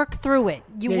 Then you work through it.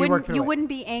 You Yeah, you work wouldn't. through You it. wouldn't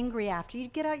be angry after.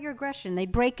 You'd get out your aggression.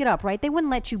 They'd break it up, right? They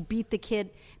wouldn't let you beat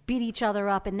each other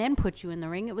up, and then put you in the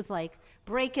ring. It was like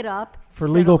break it up. For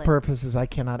settle legal it. purposes, I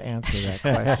cannot answer that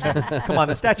question. Come on,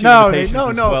 the statute of limitations no,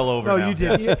 is well over no, now. you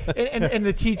did. And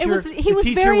the teacher, he was the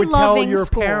teacher very would tell loving your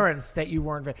school. parents that you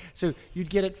weren't. So you'd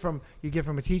get from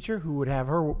a teacher who would have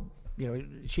her.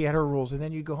 She had her rules, and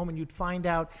then you'd go home and you'd find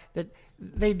out that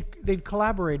they'd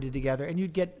collaborated together, and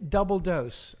you'd get double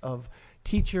dose of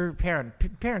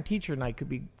parent teacher night could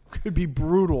be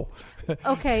brutal.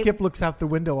 Okay. Skip looks out the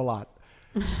window a lot.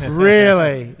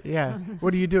 Really? Yeah.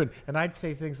 What are you doing? And I'd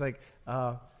say things like,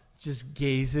 just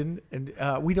gazing, and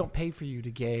we don't pay for you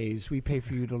to gaze. We pay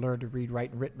for you to learn to read,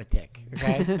 write, and arithmetic.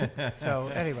 Okay. So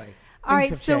anyway, All right.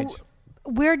 have So, changed.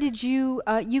 where did you?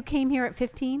 You came here at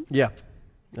 15, Yeah,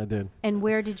 I did. and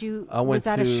where did you? I went was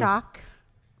that a to- shock?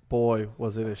 Boy,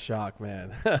 was it a shock,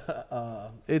 man.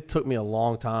 It took me a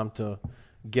long time to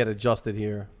get adjusted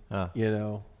here,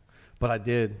 but I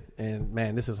did. And,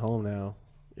 man, this is home now,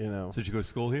 So did you go to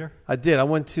school here? I did. I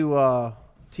went to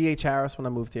T.H. Harris when I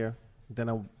moved here. Then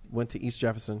I went to East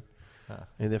Jefferson.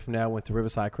 And then from there I went to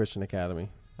Riverside Christian Academy.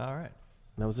 All right.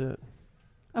 And that was it.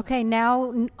 Okay.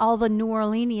 Now all the New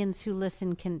Orleanians who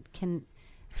listen can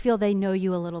feel they know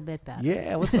you a little bit better.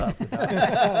 Yeah, what's up?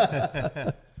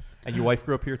 And your wife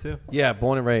grew up here too? Yeah,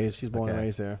 born and raised. She's born and Okay.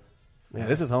 raised there. Yeah,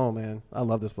 this is home, man. I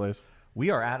love this place.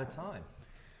 We are out of time.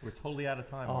 We're totally out of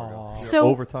time, Margo. We're So-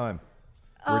 over time.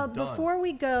 We're done. Before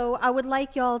we go, I would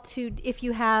like y'all to, if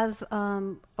you have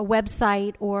a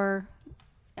website or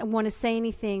want to say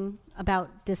anything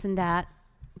about Dis and Dat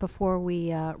before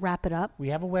we wrap it up. We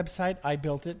have a website. I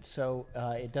built it, so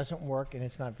it doesn't work, and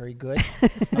it's not very good.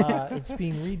 It's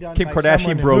being redone Kim by Kardashian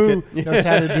someone broke who knows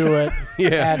how to do it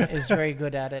Yeah. and is very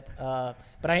good at it.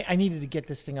 But I needed to get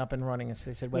this thing up and running, and so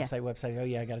they said, Yeah. website. Oh,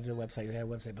 yeah, I got to do a website. Yeah,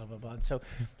 website, blah, blah, blah. So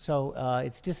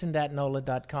it's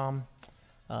disanddatnola.com.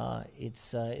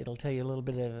 It'll tell you a little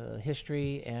bit of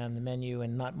history and the menu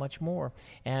and not much more.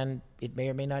 And it may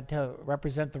or may not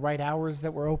represent the right hours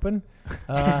that we're open.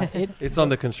 It's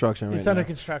under construction right now. It's under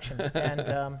construction.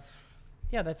 And,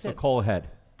 that's it. So call ahead.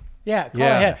 Yeah,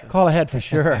 ahead. Call ahead for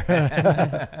sure.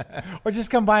 Or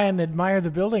just come by and admire the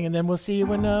building, and then we'll see you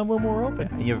when we're open.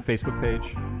 And you have a Facebook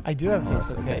page? I do have a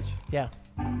Facebook page. Yeah.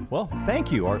 Well,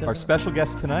 thank you. Our special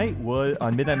guest tonight was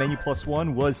on Midnight Menu Plus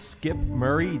One was Skip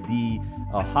Murray, the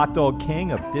hot dog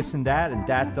king of Dis and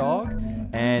Dat Dog,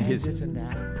 and his Dis and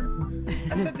Dat.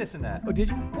 I said Dis and Dat. Oh, did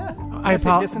you? Yeah. I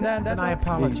said Dis and Dat. And I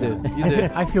apologize. You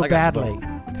did. I feel I got you, badly.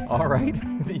 All right.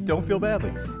 Don't feel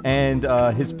badly. And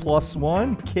his plus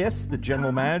one, Kiss, the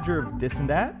general manager of Dis and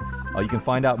Dat. You can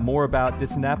find out more about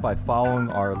Dis and That by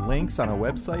following our links on our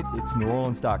website. It's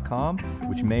neworleans.com,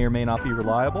 which may or may not be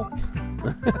reliable.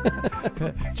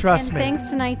 Trust and me. Thanks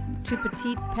tonight to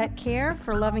Petite Pet Care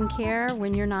for loving care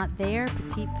when you're not there,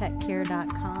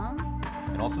 petitepetcare.com.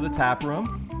 And also the tap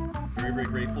room. Very, very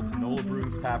grateful to NOLA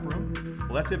Brewing Tap Room.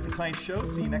 Well, that's it for tonight's show.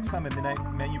 See you next time at Midnight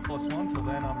Menu Plus One. Till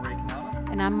then, I'm Ray Canada.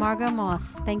 And I'm Margot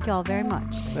Moss. Thank you all very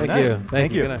much. Thank you.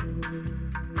 Thank you. Good night.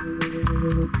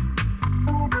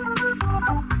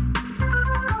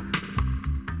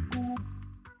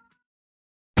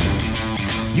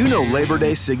 You know Labor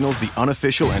Day signals the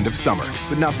unofficial end of summer,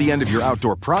 but not the end of your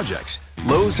outdoor projects.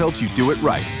 Lowe's helps you do it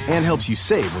right and helps you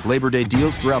save with Labor Day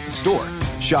deals throughout the store.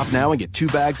 Shop now and get 2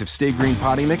 bags of Stay Green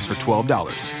Potty Mix for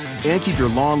 $12. And keep your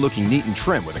lawn looking neat and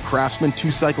trim with a Craftsman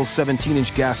 2-cycle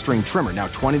 17-inch gas string trimmer, now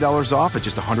 $20 off at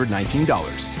just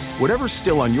 $119. Whatever's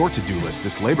still on your to-do list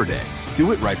this Labor Day,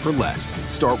 do it right for less.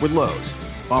 Start with Lowe's.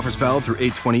 Offers valid through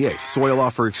 8/28. Soil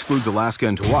offer excludes Alaska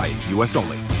and Hawaii, U.S.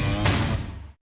 only.